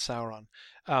Ar-Pharazôn and Sauron.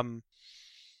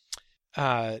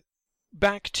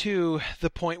 Back to the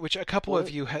point which a couple of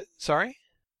you had. Sorry,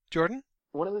 Jordan?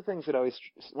 One of the things that always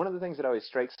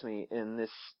strikes me in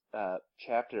this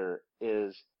chapter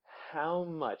is how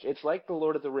much it's like the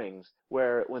Lord of the Rings,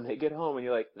 where when they get home and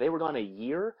you're like, they were gone a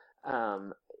year.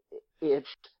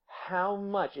 It's how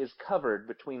much is covered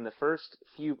between the first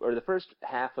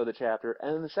half of the chapter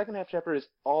and then the second half chapter is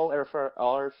all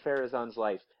Ar-Pharazôn's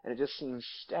life, and it just seems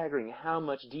staggering how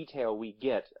much detail we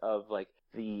get of like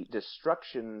the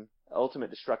ultimate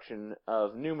destruction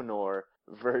of Númenor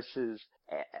versus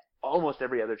almost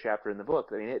every other chapter in the book.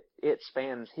 I mean, it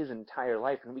spans his entire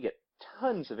life, and we get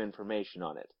tons of information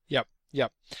on it. Yep.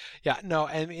 Yeah, no,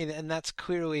 I mean, and that's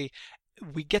clearly,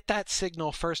 we get that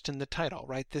signal first in the title,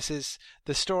 right? This is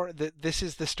the story. This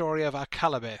is the story of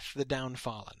Akallabeth, the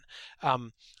Downfallen.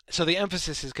 So the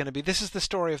emphasis is going to be, this is the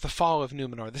story of the fall of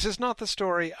Númenor. This is not the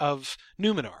story of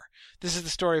Númenor. This is the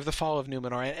story of the fall of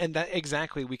Númenor, and that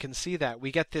exactly, we can see that.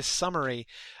 We get this summary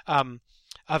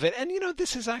of it, and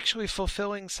this is actually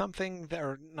fulfilling something that,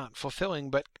 or not fulfilling,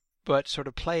 but sort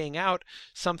of playing out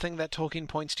something that Tolkien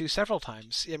points to several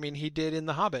times. I mean, he did in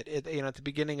The Hobbit, at the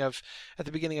beginning of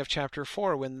chapter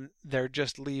 4, when they're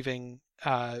just leaving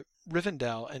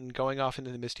Rivendell and going off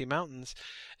into the Misty Mountains,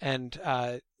 and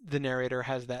the narrator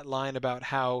has that line about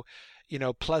how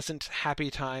pleasant,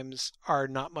 happy times are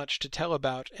not much to tell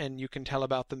about, and you can tell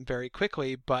about them very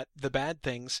quickly, but the bad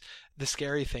things, the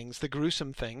scary things, the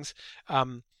gruesome things,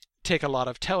 take a lot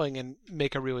of telling and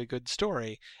make a really good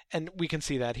story. And we can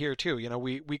see that here too.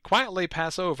 We quietly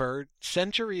pass over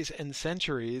centuries and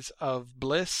centuries of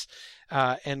bliss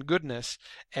and goodness,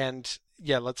 and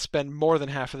let's spend more than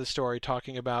half of the story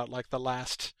talking about like the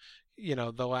last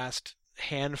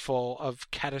handful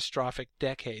of catastrophic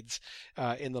decades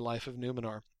in the life of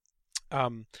Númenor.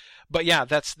 But yeah,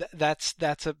 that's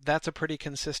a pretty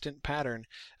consistent pattern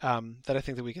that I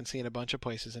think that we can see in a bunch of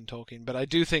places in Tolkien. But I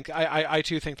do think I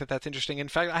too think that that's interesting. In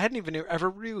fact, I hadn't even ever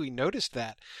really noticed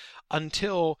that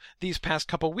until these past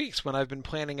couple weeks when I've been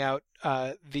planning out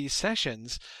these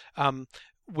sessions.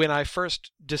 When I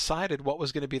first decided what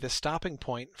was going to be the stopping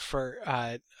point for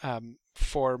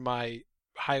my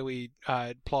highly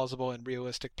plausible and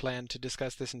realistic plan to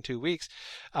discuss this in 2 weeks.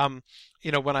 When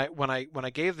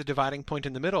I gave the dividing point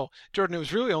in the middle, Jordan, it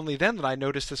was really only then that I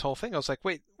noticed this whole thing. I was like,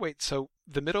 wait, so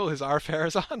the middle is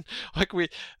Ar-Pharazôn? Like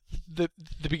the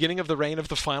beginning of the reign of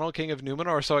the final king of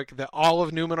Númenor. So like all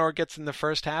of Númenor gets in the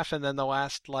first half, and then the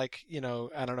last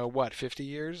 50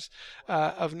 years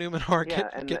of Númenor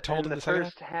get told in the second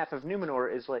half. The first half of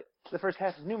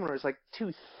Númenor is like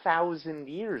 2,000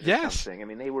 years or yes. something. I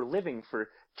mean, they were living for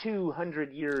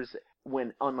 200 years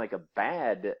when, unlike a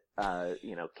bad,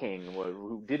 king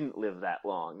who didn't live that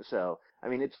long. So, I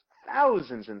mean, it's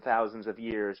thousands and thousands of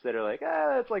years that are like,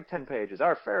 that's like 10 pages.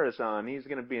 Ar-Pharazôn, he's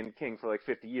going to be in king for like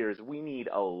 50 years. We need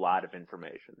a lot of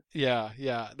information. Yeah.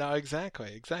 No,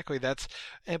 exactly.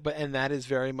 And that is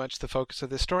very much the focus of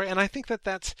this story. And I think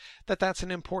that's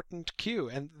an important cue,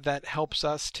 and that helps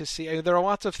us to see. I mean, there are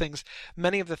lots of things,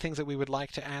 many of the things that we would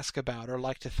like to ask about or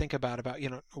like to think about,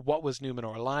 what was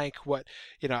Númenor like?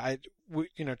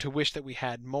 to wish that we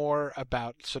had more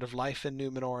about sort of life in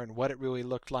Numenor and what it really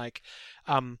looked like.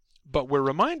 But we're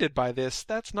reminded by this,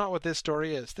 that's not what this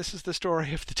story is. This is the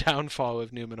story of the downfall of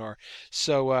Numenor.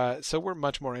 So we're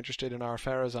much more interested in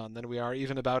Ar-Pharazôn than we are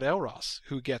even about Elros,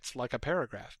 who gets like a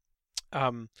paragraph.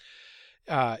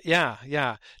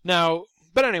 Yeah. Now,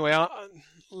 but anyway,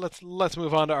 let's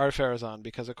move on to Ar-Pharazôn,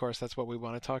 because of course that's what we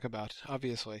want to talk about,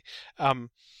 obviously.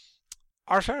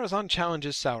 Ar-Pharazôn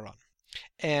challenges Sauron.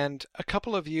 And a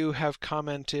couple of you have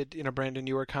commented, Brandon,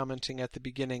 you were commenting at the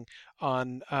beginning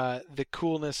on the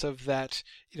coolness of that,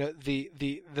 the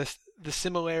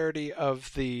similarity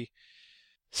of the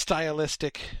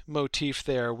stylistic motif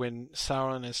there when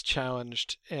Sauron is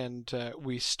challenged, and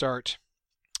he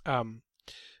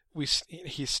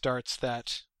starts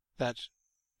that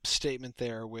statement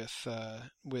there with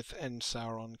 "And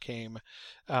Sauron came."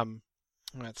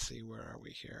 Let's see, where are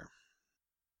we here?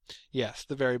 Yes,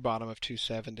 the very bottom of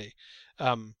 270.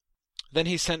 Then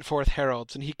he sent forth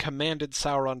heralds, and he commanded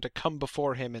Sauron to come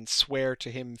before him and swear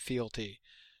to him fealty.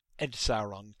 And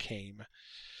Sauron came.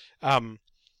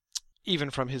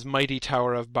 Even from his mighty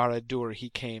tower of Barad-dûr he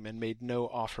came and made no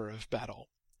offer of battle.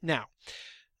 Now,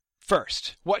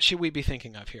 first, what should we be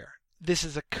thinking of here? This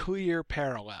is a clear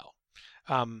parallel.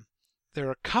 There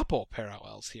are a couple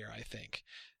parallels here, I think.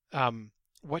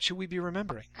 What should we be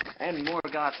remembering? And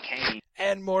Morgoth came.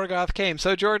 And Morgoth came.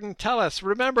 So, Jordan, tell us,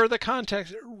 remember the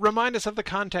context, remind us of the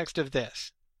context of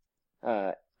this.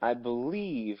 I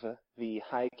believe the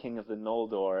High King of the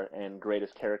Noldor and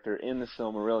greatest character in the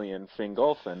Silmarillion,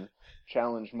 Fingolfin,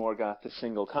 challenged Morgoth to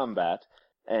single combat,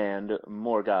 and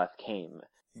Morgoth came.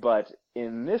 But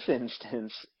in this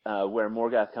instance, where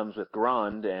Morgoth comes with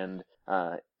Grond and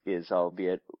is,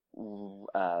 albeit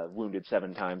wounded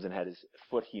 7 times and had his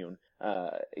foot hewn,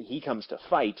 he comes to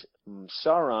fight.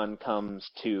 Sauron comes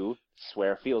to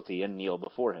swear fealty and kneel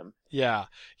before him. Yeah.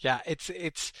 It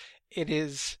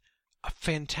is a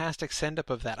fantastic send-up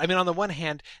of that. I mean, on the one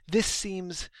hand, this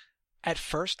seems, at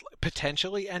first,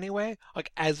 potentially anyway,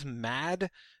 like as mad,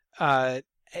 as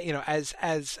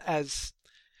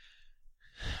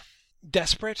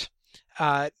desperate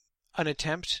an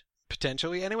attempt,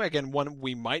 potentially anyway. Again, one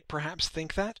we might perhaps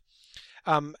think that,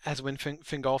 as when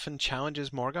Fingolfin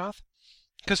challenges Morgoth,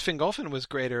 because Fingolfin was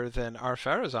greater than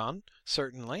Ar-Pharazôn,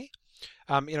 certainly.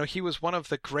 He was one of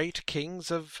the great kings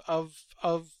of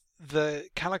the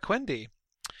Calaquendi,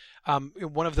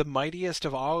 one of the mightiest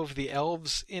of all of the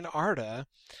elves in Arda,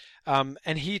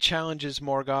 and he challenges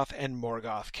Morgoth, and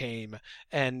Morgoth came,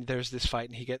 and there's this fight,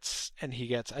 and he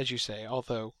gets, as you say,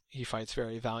 although he fights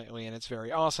very valiantly and it's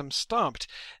very awesome, stomped.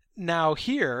 Now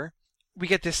here, we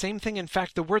get the same thing. In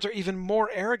fact, the words are even more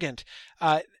arrogant.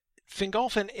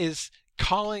 Fingolfin is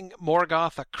calling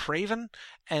Morgoth a craven,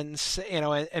 and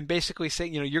basically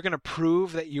saying, you're going to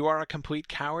prove that you are a complete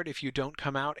coward if you don't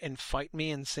come out and fight me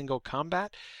in single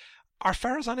combat.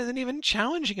 Ar-Pharazôn isn't even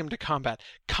challenging him to combat.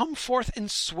 Come forth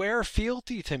and swear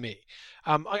fealty to me.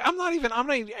 I'm not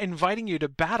inviting you to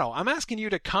battle. I'm asking you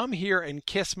to come here and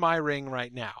kiss my ring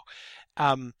right now.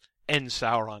 And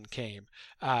Sauron came.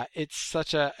 It's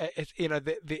such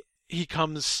he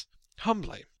comes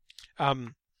humbly.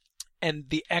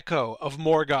 And the echo of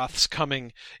Morgoth's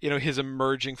coming, his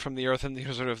emerging from the earth, and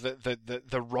sort of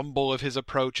the rumble of his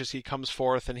approach as he comes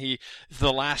forth, and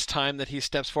the last time that he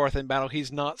steps forth in battle,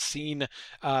 he's not seen,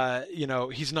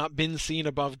 he's not been seen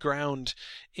above ground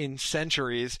in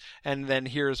centuries, and then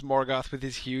here's Morgoth with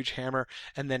his huge hammer,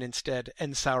 and then instead,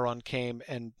 and Sauron came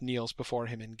and kneels before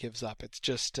him and gives up. It's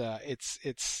just,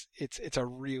 it's a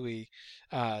really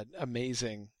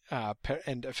amazing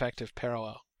and effective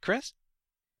parallel. Chris?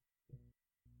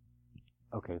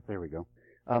 Okay, there we go.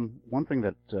 One thing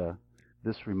that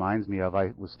this reminds me of,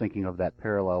 I was thinking of that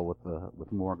parallel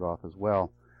with Morgoth as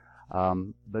well,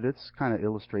 but it's kind of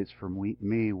illustrates for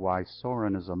me why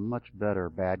Sauron is a much better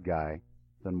bad guy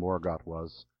than Morgoth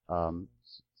was.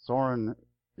 Sauron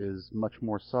is much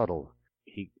more subtle.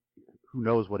 Who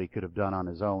knows what he could have done on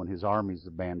his own? His armies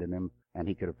abandoned him, and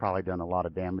he could have probably done a lot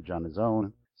of damage on his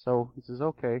own. So he says,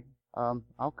 "Okay,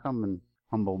 I'll come and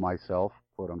humble myself,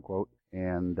 quote unquote,"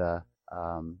 and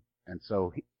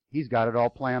so he's got it all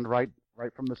planned right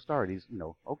from the start. He's,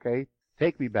 okay,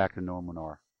 take me back to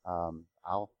Numenor.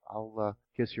 I'll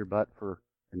kiss your butt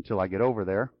until I get over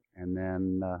there, and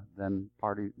then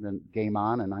game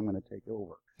on, and I'm going to take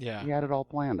over. Yeah, he had it all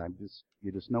planned.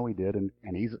 You just know he did, and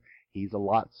he's a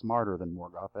lot smarter than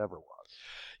Morgoth ever was.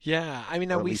 Yeah, I mean,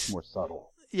 now or at least more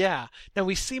subtle. Yeah, now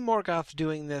we see Morgoth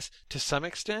doing this to some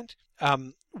extent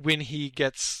when he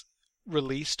gets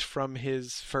released from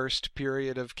his first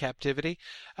period of captivity,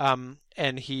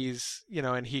 and he's,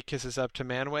 and he kisses up to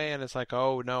Manwë, and it's like,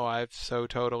 oh no, I've so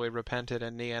totally repented,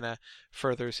 and Nienna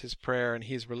furthers his prayer, and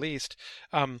he's released.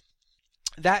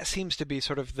 That seems to be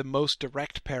sort of the most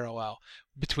direct parallel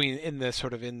in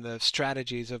the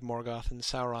strategies of Morgoth and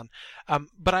Sauron.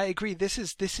 But I agree, this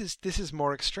is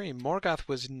more extreme. Morgoth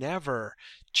was never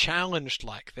challenged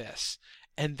like this,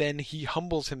 and then he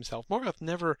humbles himself. Morgoth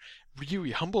never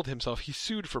really humbled himself. He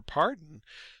sued for pardon,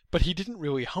 but he didn't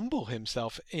really humble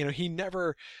himself. He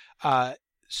never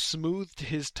smoothed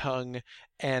his tongue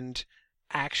and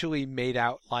actually made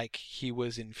out like he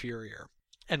was inferior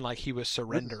and like he was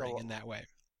surrendering in that way.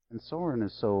 And Sauron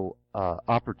is so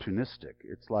opportunistic.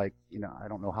 It's like, I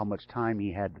don't know how much time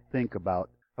he had to think about,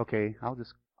 okay, I'll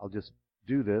just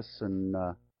do this, and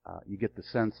you get the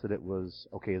sense that it was,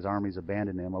 okay, his army's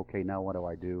abandoned him, okay, now what do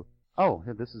I do? Oh,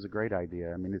 this is a great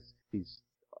idea. I mean,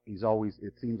 he's always,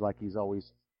 it seems like he's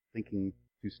always thinking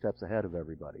 2 steps ahead of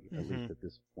everybody, at least at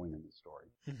this point in the story.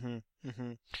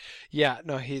 Yeah,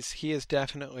 no, he is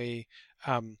definitely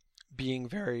being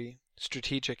very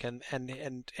strategic, and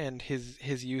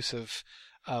his use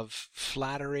of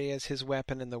flattery as his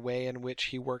weapon, and the way in which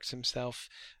he works himself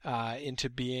into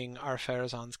being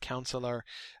Ar-Pharazôn's counselor.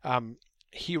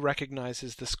 He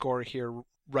recognizes the score here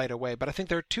right away. But I think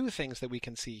there are 2 things that we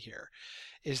can see here.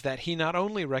 Is that he not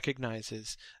only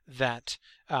recognizes that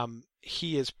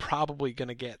he is probably going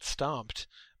to get stomped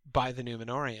by the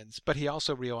Númenóreans, but he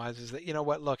also realizes that,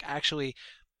 look, actually,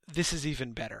 this is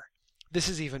even better. This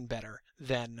is even better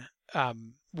than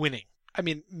winning. I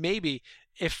mean, maybe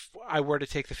if I were to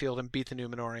take the field and beat the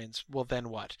Númenóreans, well, then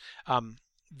what?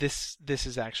 This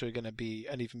is actually going to be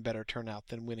an even better turnout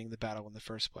than winning the battle in the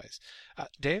first place.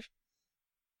 Dave?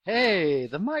 Hey,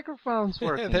 the microphone's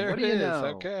working. There what do you it is. know?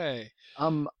 Okay.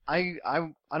 I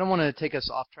don't want to take us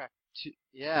off track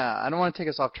I don't want to take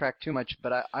us off track too much,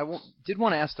 but I did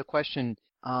want to ask the question,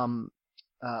 and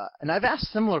I've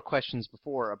asked similar questions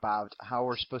before about how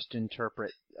we're supposed to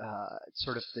interpret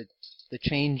sort of the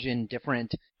change in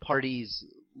different parties'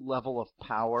 level of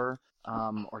power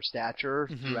or stature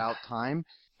throughout time.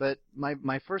 But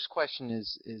my first question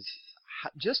is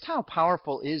just how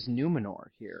powerful is Númenor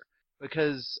here?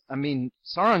 Because, I mean,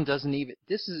 Sauron doesn't even...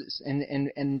 This is... And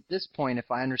at this point,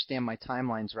 if I understand my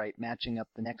timelines right, matching up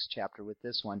the next chapter with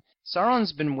this one,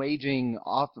 Sauron's been waging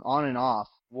on and off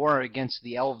war against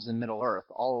the elves in Middle-earth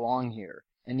all along here.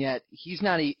 And yet, he's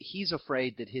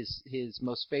afraid that his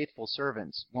most faithful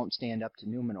servants won't stand up to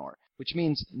Númenor. Which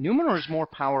means Númenor is more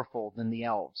powerful than the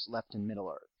elves left in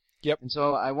Middle-earth. Yep. And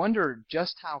so I wonder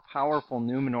just how powerful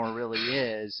Númenor really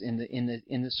is in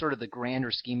the sort of the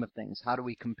grander scheme of things. How do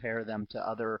we compare them to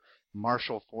other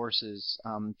martial forces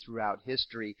throughout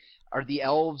history? Are the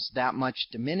elves that much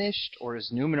diminished, or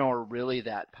is Númenor really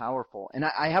that powerful? And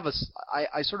I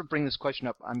sort of bring this question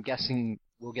up. I'm guessing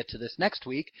we'll get to this next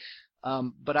week.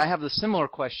 But I have a similar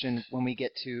question when we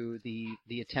get to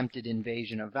the attempted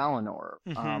invasion of Valinor.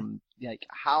 Like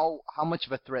how much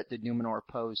of a threat did Númenor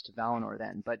pose to Valinor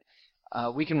then? But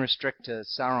we can restrict to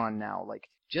Sauron now. Like,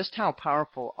 just how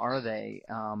powerful are they,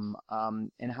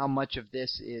 and how much of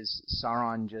this is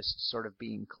Sauron just sort of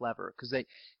being clever?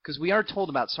 Because we are told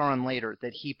about Sauron later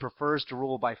that he prefers to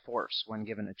rule by force when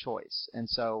given a choice, and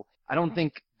so I don't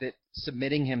think that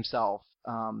submitting himself,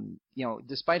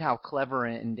 despite how clever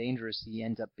and dangerous he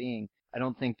ends up being, I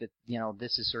don't think that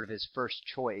this is sort of his first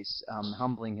choice,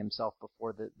 humbling himself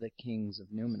before the kings of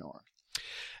Númenor.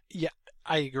 Yeah,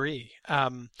 I agree.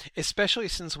 Especially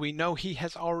since we know he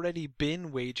has already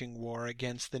been waging war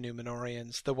against the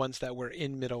Númenóreans, the ones that were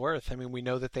in Middle-earth. I mean, we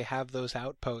know that they have those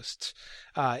outposts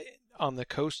on the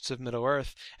coasts of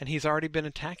Middle-earth, and he's already been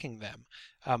attacking them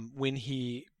when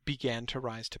he began to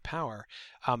rise to power.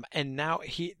 And now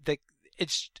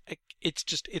it's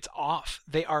off.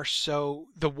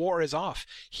 The war is off.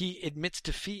 He admits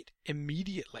defeat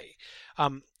immediately.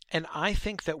 And I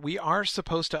think that we are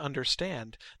supposed to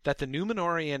understand that the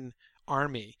Númenórean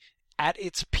army at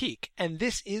its peak, and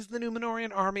this is the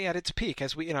Númenórean army at its peak,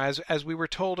 as we were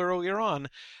told earlier on,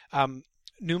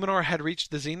 Númenor had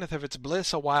reached the zenith of its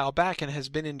bliss a while back and has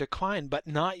been in decline, but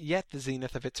not yet the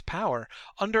zenith of its power.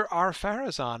 Under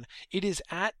Ar-Pharazôn, it is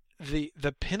at the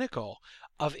pinnacle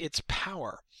of its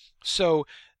power. So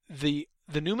the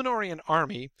Númenórean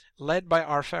army, led by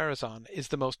Ar-Pharazôn, is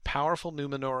the most powerful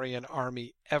Númenórean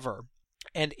army ever.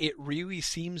 And it really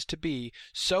seems to be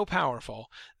so powerful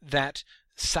that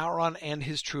Sauron and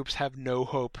his troops have no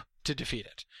hope to defeat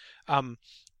it.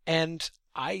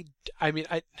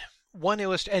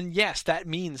 and yes, that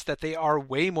means that they are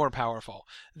way more powerful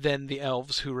than the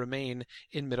elves who remain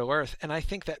in Middle-earth. And I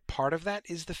think that part of that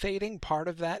is the fading. Part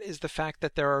of that is the fact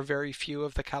that there are very few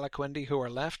of the Calaquendi who are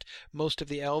left. Most of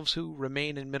the elves who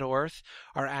remain in Middle-earth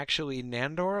are actually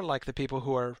Nandor, like the people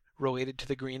who are related to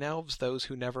the Green Elves, those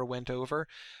who never went over.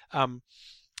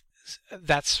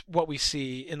 That's what we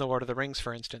see in the Lord of the Rings,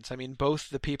 for instance. I mean,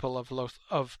 both the people of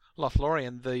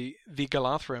Lothlorien, the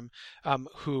Galathrim,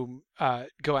 whom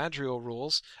Galadriel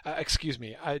rules. Excuse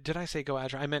me, did I say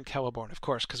Galadriel? I meant Celeborn, of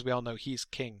course, because we all know he's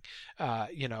king.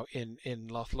 In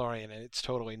Lothlorien, and it's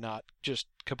totally not just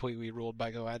completely ruled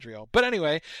by Galadriel. But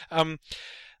anyway,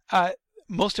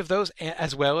 most of those,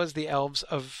 as well as the elves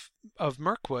of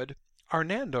Mirkwood, are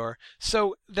Nandor.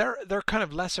 So they're kind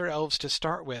of lesser elves to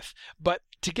start with. But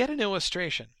to get an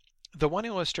illustration, the one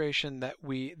illustration that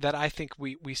I think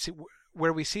we see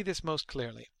where we see this most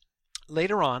clearly,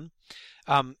 later on,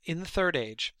 in the Third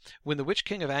Age, when the Witch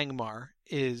King of Angmar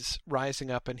is rising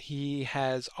up and he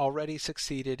has already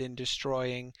succeeded in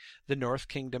destroying the North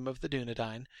Kingdom of the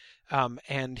Dunedain,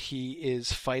 and he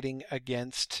is fighting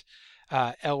against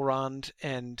Elrond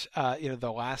and the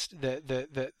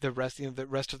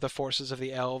rest of the forces of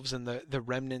the elves and the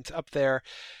remnant up there.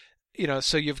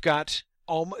 So you've got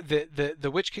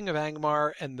the Witch King of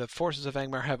Angmar and the forces of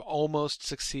Angmar have almost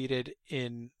succeeded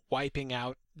in wiping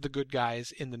out the good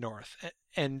guys in the north.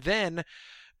 And then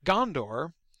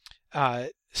Gondor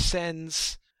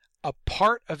sends a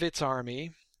part of its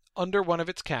army under one of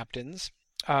its captains,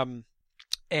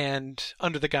 and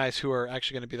under the guys who are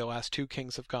actually going to be the last two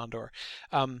kings of Gondor.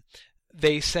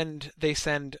 They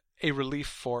send a relief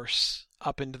force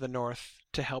up into the north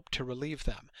to help to relieve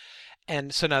them.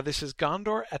 And so now this is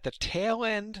Gondor at the tail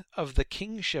end of the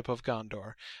kingship of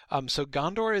Gondor. So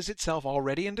Gondor is itself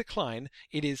already in decline.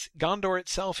 Gondor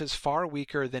itself is far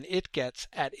weaker than it gets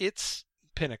at its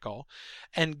pinnacle,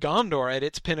 and Gondor at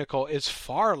its pinnacle is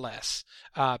far less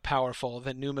powerful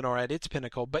than Numenor at its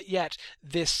pinnacle. But yet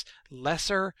this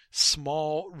lesser,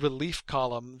 small relief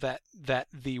column that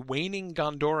the waning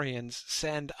Gondorians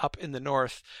send up in the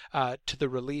north to the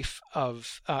relief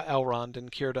of Elrond and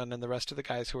Círdan and the rest of the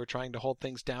guys who are trying to hold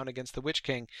things down against the Witch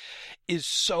King is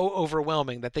so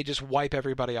overwhelming that they just wipe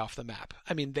everybody off the map.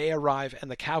 I mean, they arrive and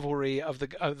the cavalry of the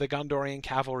Gondorian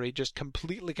cavalry just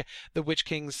completely, the Witch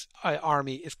King's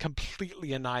army is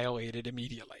completely annihilated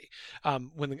immediately.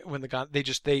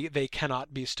 They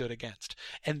cannot be stood against,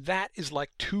 and that is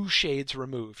like 2 shades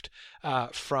removed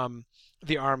from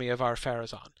the army of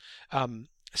Ar-Pharazôn.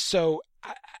 So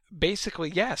basically,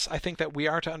 yes, I think that we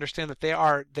are to understand that they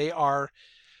are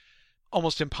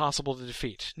almost impossible to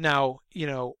defeat. Now,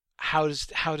 how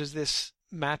does this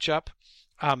match up?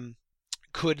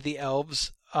 Could the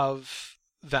elves of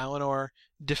Valinor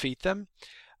defeat them?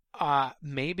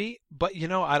 Maybe, but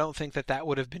I don't think that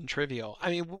would have been trivial. I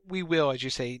mean, we will, as you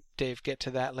say, Dave, get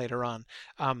to that later on.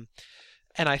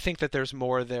 And I think that there's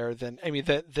more there than, I mean,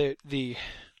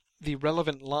 the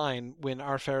relevant line when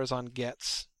Ar-Pharazôn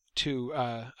gets to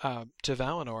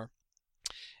Valinor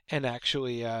and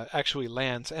actually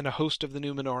lands, and a host of the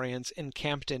Númenóreans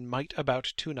encamped in might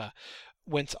about Tuna,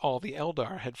 whence all the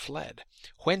Eldar had fled.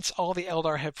 Whence all the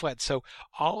Eldar had fled. So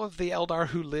all of the Eldar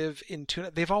who live in Tuna,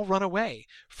 they've all run away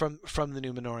from the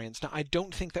Númenóreans. Now, I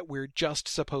don't think that we're just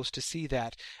supposed to see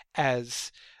that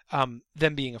as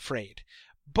them being afraid,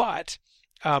 but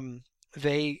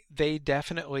they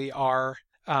definitely are.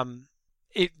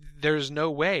 There's no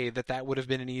way that would have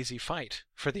been an easy fight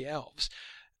for the elves.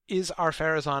 Is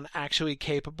Ar-Pharazôn actually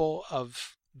capable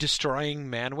of destroying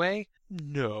Manwë?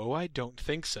 No, I don't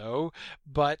think so.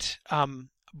 But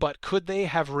could they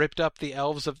have ripped up the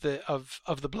elves of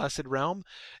the Blessed Realm?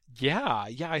 Yeah,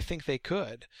 I think they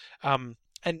could.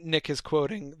 And Nick is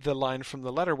quoting the line from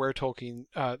the letter where Tolkien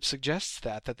suggests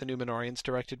that the Númenóreans,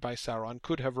 directed by Sauron,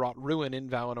 could have wrought ruin in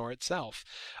Valinor itself.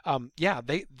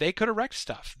 They could have wrecked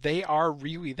stuff. They are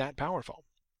really that powerful.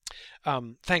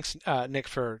 Thanks, Nick,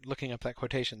 for looking up that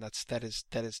quotation. That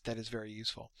is very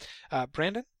useful.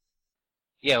 Brandon?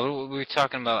 Yeah, were we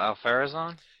talking about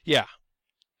Ar-Pharazôn? Yeah.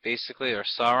 Basically, or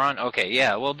Sauron? Okay,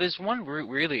 yeah. Well, there's one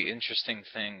really interesting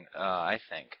thing, I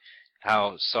think,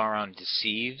 how Sauron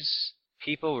deceives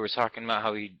people. We were talking about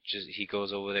how he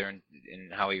goes over there and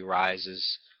how he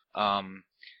rises.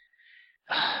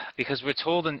 Because we're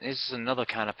told, and this is another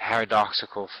kind of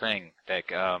paradoxical thing that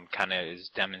kind of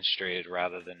is demonstrated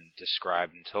rather than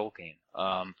described in Tolkien.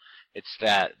 It's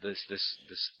that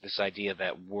this idea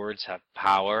that words have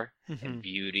power and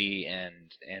beauty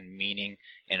and meaning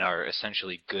and are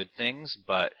essentially good things,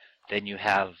 but then you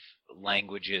have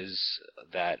languages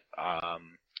that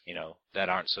that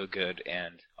aren't so good,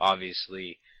 and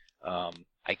obviously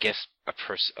I guess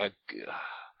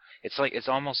it's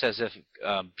almost as if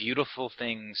beautiful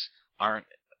things aren't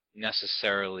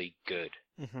necessarily good.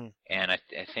 Mm-hmm. And I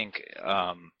think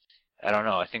I don't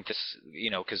know. I think this,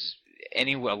 because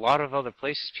a lot of other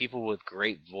places, people with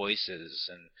great voices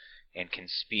and can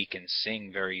speak and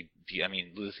sing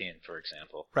Luthien, for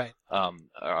example. Right.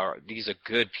 These are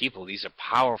good people. These are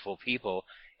powerful people,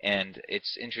 and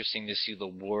it's interesting to see the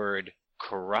word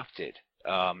corrupted.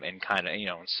 And kind of,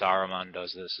 and Saruman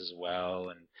does this as well,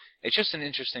 and it's just an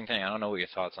interesting thing. I don't know what your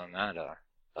thoughts on that are.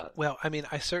 Well,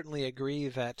 I certainly agree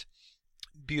that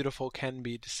beautiful can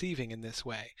be deceiving in this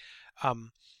way.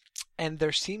 And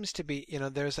there seems to be,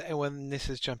 when this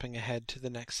is jumping ahead to the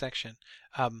next section,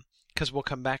 because we'll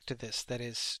come back to this, that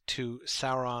is to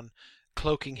Sauron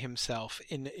cloaking himself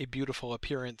in a beautiful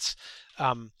appearance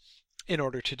in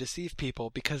order to deceive people,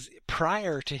 because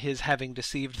prior to his having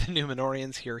deceived the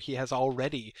Númenóreans here, he has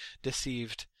already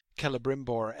deceived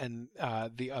Celebrimbor and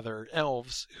the other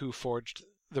elves who forged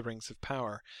the Rings of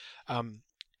Power.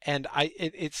 And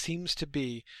it seems to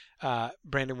be,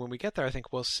 Brandon, when we get there, I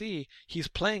think we'll see he's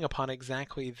playing upon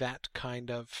exactly that kind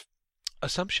of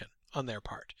assumption on their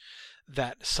part,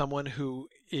 that someone who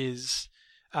is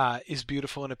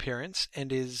beautiful in appearance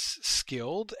and is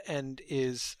skilled and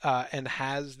and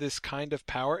has this kind of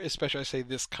power, especially I say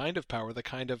this kind of power, the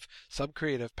kind of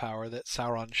subcreative power that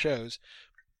Sauron shows,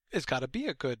 has got to be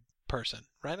a good person,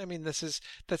 right?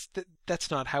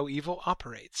 That's not how evil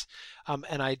operates.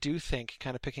 And I do think,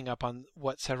 kind of picking up on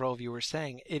what several of you were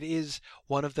saying, it is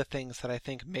one of the things that I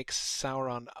think makes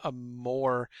Sauron a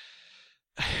more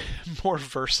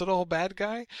versatile bad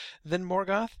guy than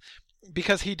Morgoth,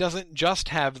 because he doesn't just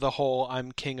have the whole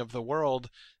 "I'm king of the world"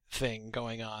 thing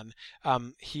going on.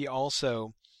 He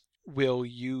also will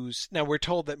use... Now, we're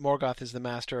told that Morgoth is the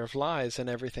master of lies, and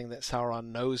everything that Sauron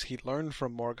knows he learned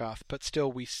from Morgoth, but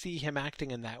still we see him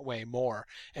acting in that way more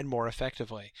and more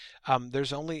effectively.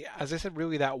 There's only, as I said,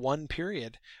 really that one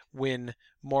period when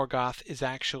Morgoth is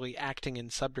actually acting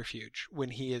in subterfuge, when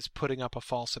he is putting up a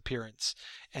false appearance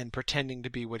and pretending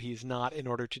to be what he's not in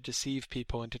order to deceive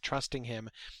people into trusting him,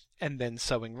 and then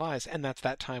sowing lies. And that's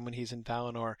that time when he's in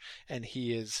Valinor and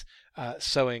he is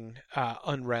sowing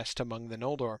unrest among the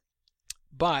Noldor.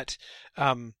 But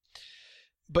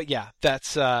yeah,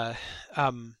 that's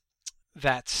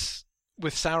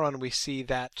with Sauron we see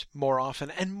that more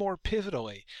often and more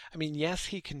pivotally. Yes,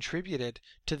 he contributed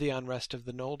to the unrest of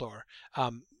the Noldor,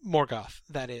 Morgoth,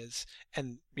 that is,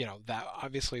 and that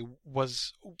obviously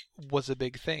was a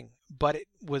big thing, but it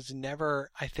was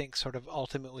never, I think, sort of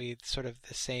ultimately sort of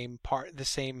the same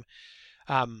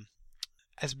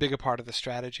as big a part of the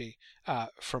strategy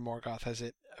for Morgoth as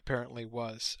it apparently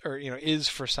was, or is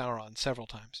for Sauron several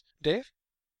times. Dave?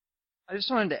 I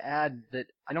just wanted to add that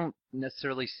I don't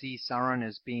necessarily see Sauron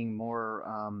as being more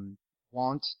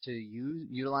want to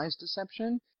utilize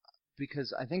deception,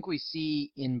 because I think we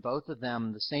see in both of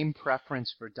them the same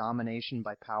preference for domination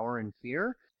by power and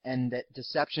fear, and that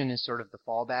deception is sort of the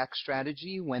fallback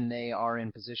strategy when they are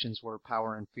in positions where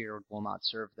power and fear will not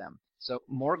serve them. So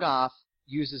Morgoth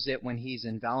uses it when he's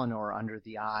in Valinor under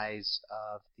the eyes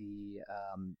of the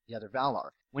other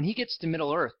Valar. When he gets to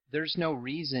Middle-earth, there's no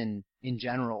reason in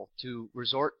general to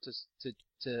resort to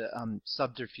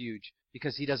subterfuge,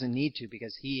 because he doesn't need to,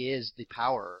 because he is the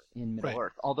power in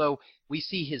Middle-earth. Right. Although we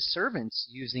see his servants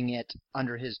using it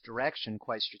under his direction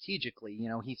quite strategically.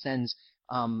 He sends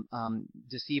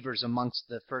deceivers amongst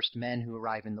the first men who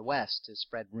arrive in the West to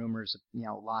spread rumors,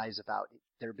 lies about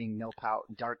there being no power,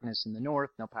 darkness in the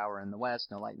North, no power in the West,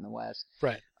 no light in the West.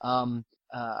 Right.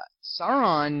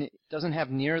 Sauron doesn't have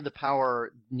near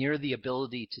the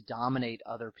ability to dominate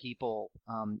other people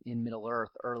in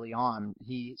Middle-earth early on.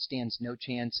 He stands no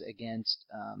chance against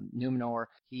Númenor.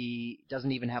 He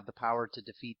doesn't even have the power to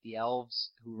defeat the elves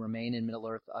who remain in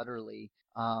Middle-earth utterly.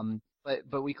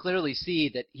 But we clearly see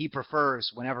that he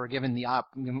prefers, when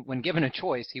given a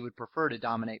choice, he would prefer to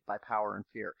dominate by power and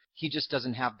fear. He just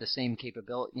doesn't have the same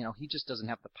capability. He just doesn't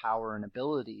have the power and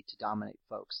ability to dominate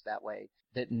folks that way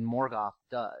that Morgoth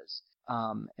does.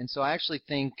 And so I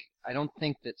don't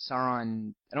think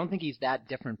he's that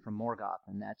different from Morgoth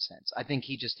in that sense. I think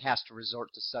he just has to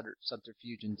resort to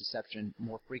subterfuge and deception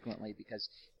more frequently because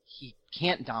he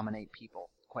can't dominate people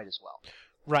quite as well.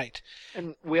 Right.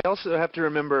 And we also have to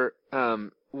remember,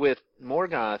 with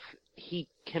Morgoth, he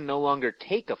can no longer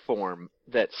take a form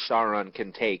that Sauron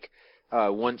can take.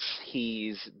 Once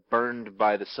he's burned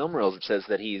by the Silmarils, it says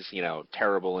that he's,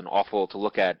 terrible and awful to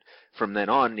look at from then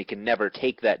on. He can never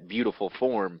take that beautiful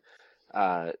form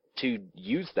to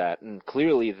use that. And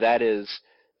clearly that is,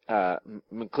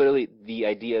 clearly the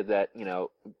idea that,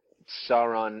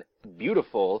 Sauron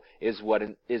beautiful is what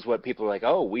people are like,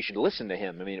 oh, we should listen to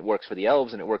him. I mean, it works for the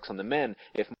elves and it works on the men.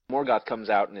 If Morgoth comes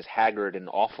out and is haggard and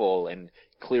awful and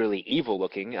clearly evil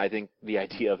looking, I think the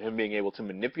idea of him being able to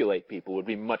manipulate people would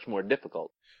be much more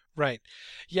difficult. Right.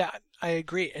 Yeah, I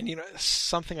agree. And,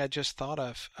 something I just thought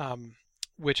of,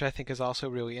 which I think is also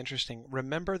really interesting.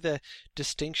 Remember the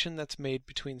distinction that's made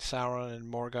between Sauron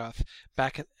and Morgoth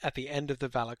back at the end of the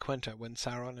Valaquenta when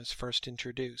Sauron is first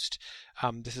introduced.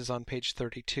 This is on page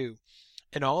 32.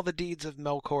 In all the deeds of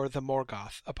Melkor the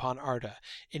Morgoth upon Arda,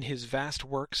 in his vast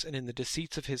works and in the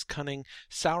deceits of his cunning,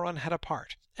 Sauron had a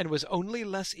part, and was only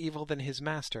less evil than his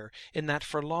master, in that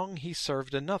for long he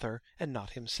served another and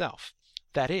not himself.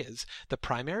 That is, the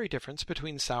primary difference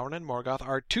between Sauron and Morgoth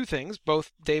are two things.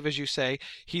 Both, Dave, as you say,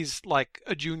 he's like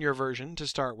a junior version to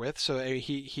start with, so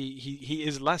he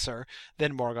is lesser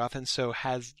than Morgoth, and so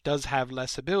does have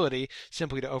less ability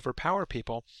simply to overpower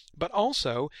people. But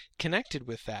also, connected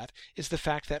with that, is the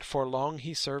fact that for long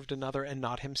he served another and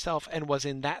not himself, and was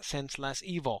in that sense less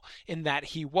evil, in that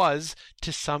he was,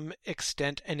 to some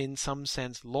extent and in some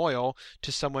sense, loyal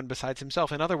to someone besides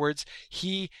himself. In other words,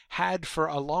 he had for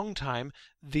a long time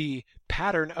the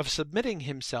pattern of submitting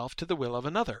himself to the will of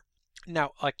another.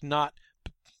 Now, not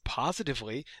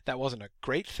positively, that wasn't a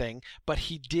great thing, but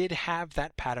he did have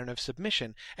that pattern of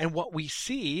submission. And what we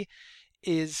see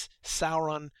is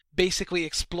Sauron basically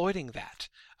exploiting that.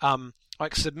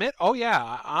 Submit? Oh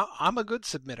yeah, I'm a good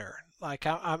submitter.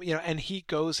 And he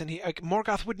goes and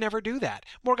Morgoth would never do that.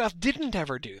 Morgoth didn't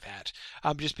ever do that.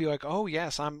 Just be like, oh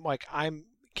yes,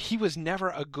 he was never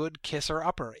a good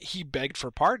kisser-upper. He begged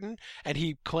for pardon, and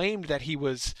he claimed that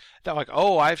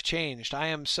I've changed. I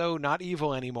am so not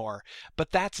evil anymore.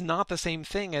 But that's not the same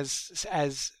thing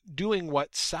as doing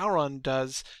what Sauron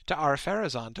does to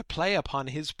Ar-Pharazôn, to play upon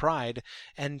his pride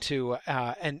and to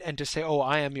say, oh,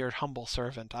 I am your humble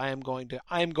servant. I am going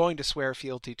to swear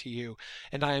fealty to you,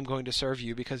 and I am going to serve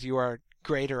you because you are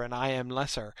greater and I am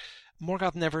lesser.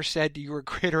 Morgoth never said you were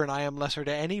greater and I am lesser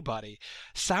to anybody.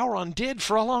 Sauron did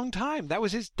for a long time. That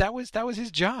was his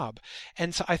job.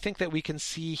 And so I think that we can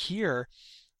see here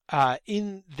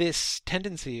in this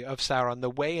tendency of Sauron,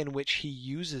 the way in which he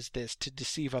uses this to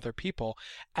deceive other people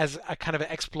as a kind of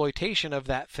an exploitation of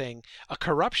that thing, a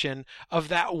corruption of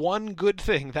that one good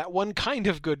thing, that one kind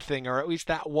of good thing, or at least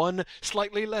that one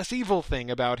slightly less evil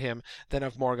thing about him than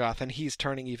of Morgoth, and he's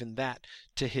turning even that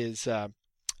to his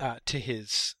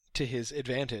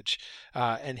advantage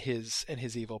and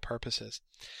his evil purposes.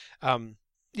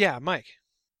 Mike.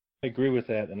 I agree with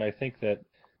that, and I think that,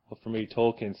 for me,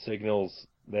 Tolkien signals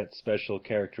that special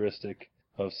characteristic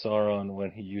of Sauron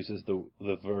when he uses the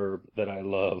verb that I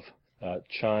love,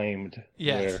 chimed,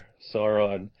 yes.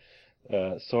 Where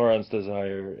Sauron's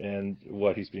desire and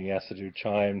what he's being asked to do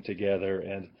chime together,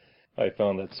 and I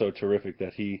found that so terrific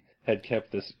that he had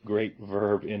kept this great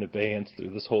verb in abeyance through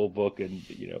this whole book, and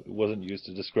it wasn't used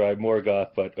to describe Morgoth,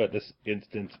 but at this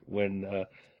instant when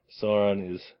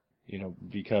Sauron is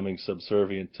becoming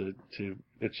subservient to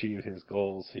achieve his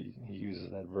goals, he uses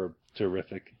that verb.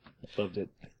 Terrific. I loved it.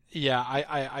 Yeah,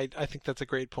 I think that's a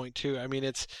great point too. I mean,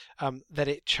 it's that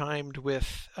it chimed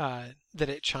with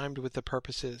the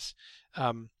purposes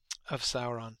of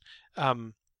Sauron.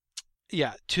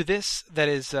 To this, that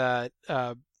is,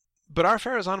 but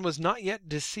Ar-Pharazôn was not yet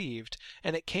deceived,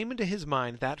 and it came into his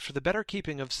mind that, for the better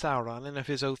keeping of Sauron and of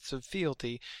his oaths of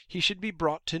fealty, he should be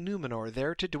brought to Numenor,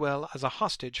 there to dwell as a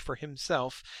hostage for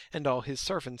himself and all his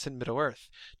servants in Middle-earth.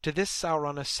 To this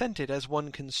Sauron assented as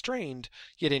one constrained,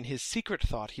 yet in his secret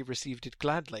thought he received it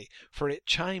gladly, for it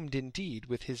chimed indeed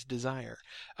with his desire.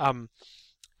 And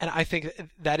I think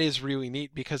that is really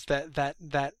neat, because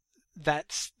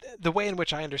that's the way in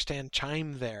which I understand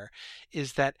chime there,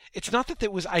 is that it's not that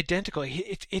it was identical.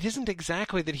 It isn't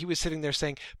exactly that he was sitting there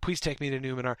saying, please take me to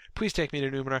Numenor, please take me to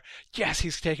Numenor. Yes,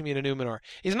 he's taking me to Numenor.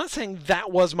 He's not saying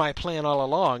that was my plan all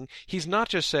along. He's not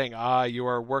just saying, you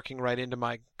are working right into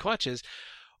my clutches.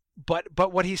 But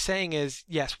what he's saying is,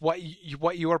 yes, what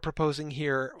you are proposing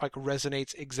here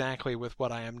resonates exactly with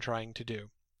what I am trying to do.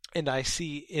 And I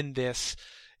see in this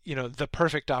the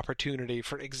perfect opportunity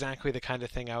for exactly the kind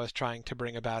of thing I was trying to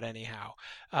bring about anyhow.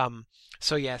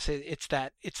 So yes, it's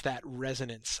that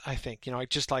resonance, I think,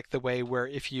 just like the way where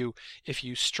if you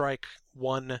strike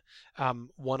one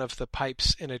of the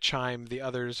pipes in a chime, the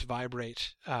others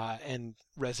vibrate and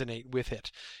resonate with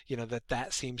it.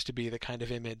 That seems to be the kind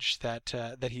of image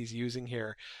that he's using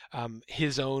here.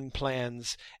 His own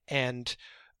plans, and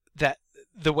that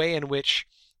the way in which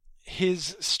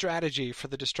his strategy for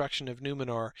the destruction of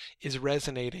Numenor is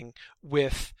resonating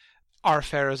with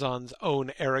Ar-Pharazôn's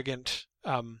own arrogant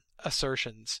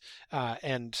assertions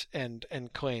and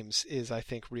claims is, I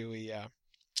think, really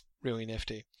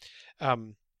nifty.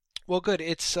 Well, good.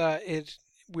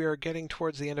 We're getting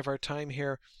towards the end of our time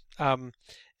here,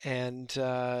 and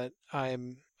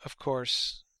I'm, of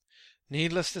course,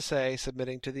 needless to say,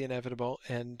 submitting to the inevitable,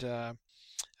 and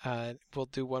we'll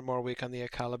do one more week on the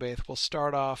Akalabath. We'll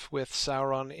start off with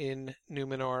Sauron in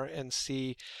Numenor and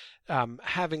see,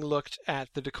 having looked at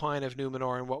the decline of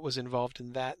Numenor and what was involved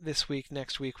in that this week.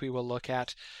 Next week we will look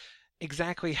at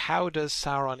exactly how does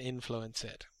Sauron influence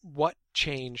it? What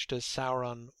change does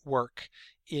Sauron work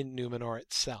in Numenor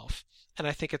itself? And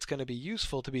I think it's going to be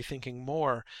useful to be thinking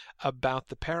more about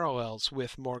the parallels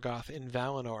with Morgoth in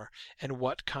Valinor and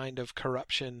what kind of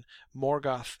corruption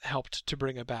Morgoth helped to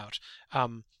bring about.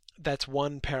 That's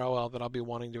one parallel that I'll be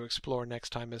wanting to explore next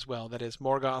time as well. That is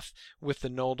Morgoth with the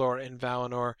Noldor in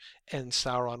Valinor and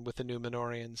Sauron with the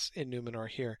Númenóreans in Numenor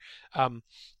here.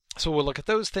 So we'll look at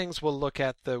those things. We'll look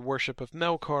at the worship of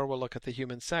Melkor. We'll look at the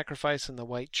human sacrifice and the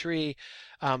White Tree.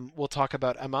 We'll talk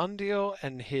about Amandiel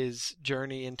and his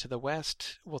journey into the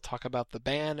West. We'll talk about the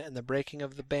ban and the breaking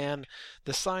of the ban,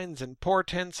 the signs and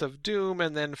portents of doom,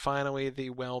 and then finally the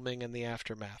whelming and the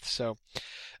aftermath. So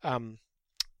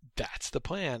that's the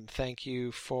plan. Thank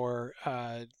you for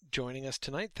joining us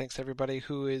tonight. Thanks everybody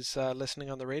who is listening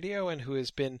on the radio and who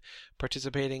has been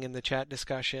participating in the chat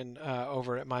discussion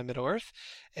over at My Middle Earth.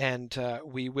 And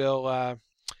we will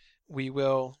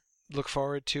look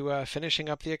forward to finishing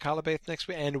up the Akalabath next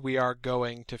week. And we are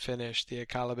going to finish the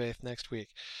Akalabath next week.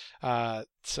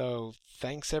 So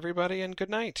thanks everybody and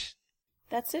good night.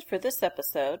 That's it for this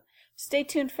episode. Stay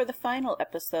tuned for the final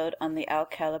episode on the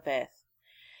Akalabath.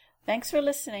 Thanks for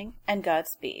listening, and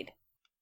Godspeed.